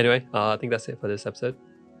 Anyway, I think that's it for this episode.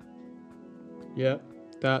 Yeah,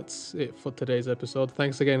 that's it for today's episode.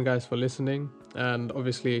 Thanks again, guys, for listening. And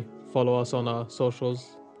obviously, follow us on our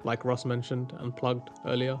socials, like Russ mentioned and plugged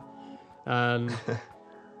earlier. And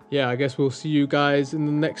yeah, I guess we'll see you guys in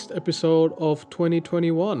the next episode of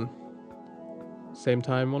 2021. Same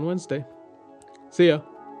time on Wednesday. See ya.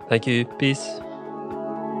 Thank you. Peace.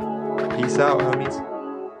 Peace out, homies.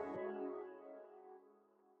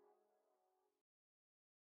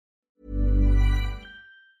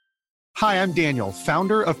 Hi, I'm Daniel,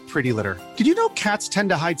 founder of Pretty Litter. Did you know cats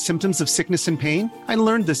tend to hide symptoms of sickness and pain? I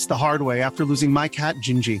learned this the hard way after losing my cat,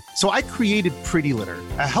 Gingy. So I created Pretty Litter,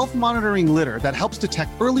 a health monitoring litter that helps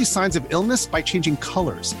detect early signs of illness by changing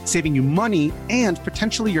colors, saving you money and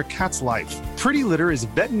potentially your cat's life. Pretty Litter is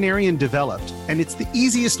veterinarian developed, and it's the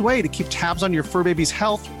easiest way to keep tabs on your fur baby's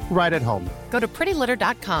health right at home. Go to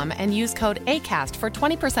prettylitter.com and use code ACAST for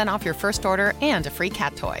 20% off your first order and a free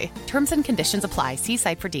cat toy. Terms and conditions apply. See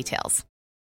site for details.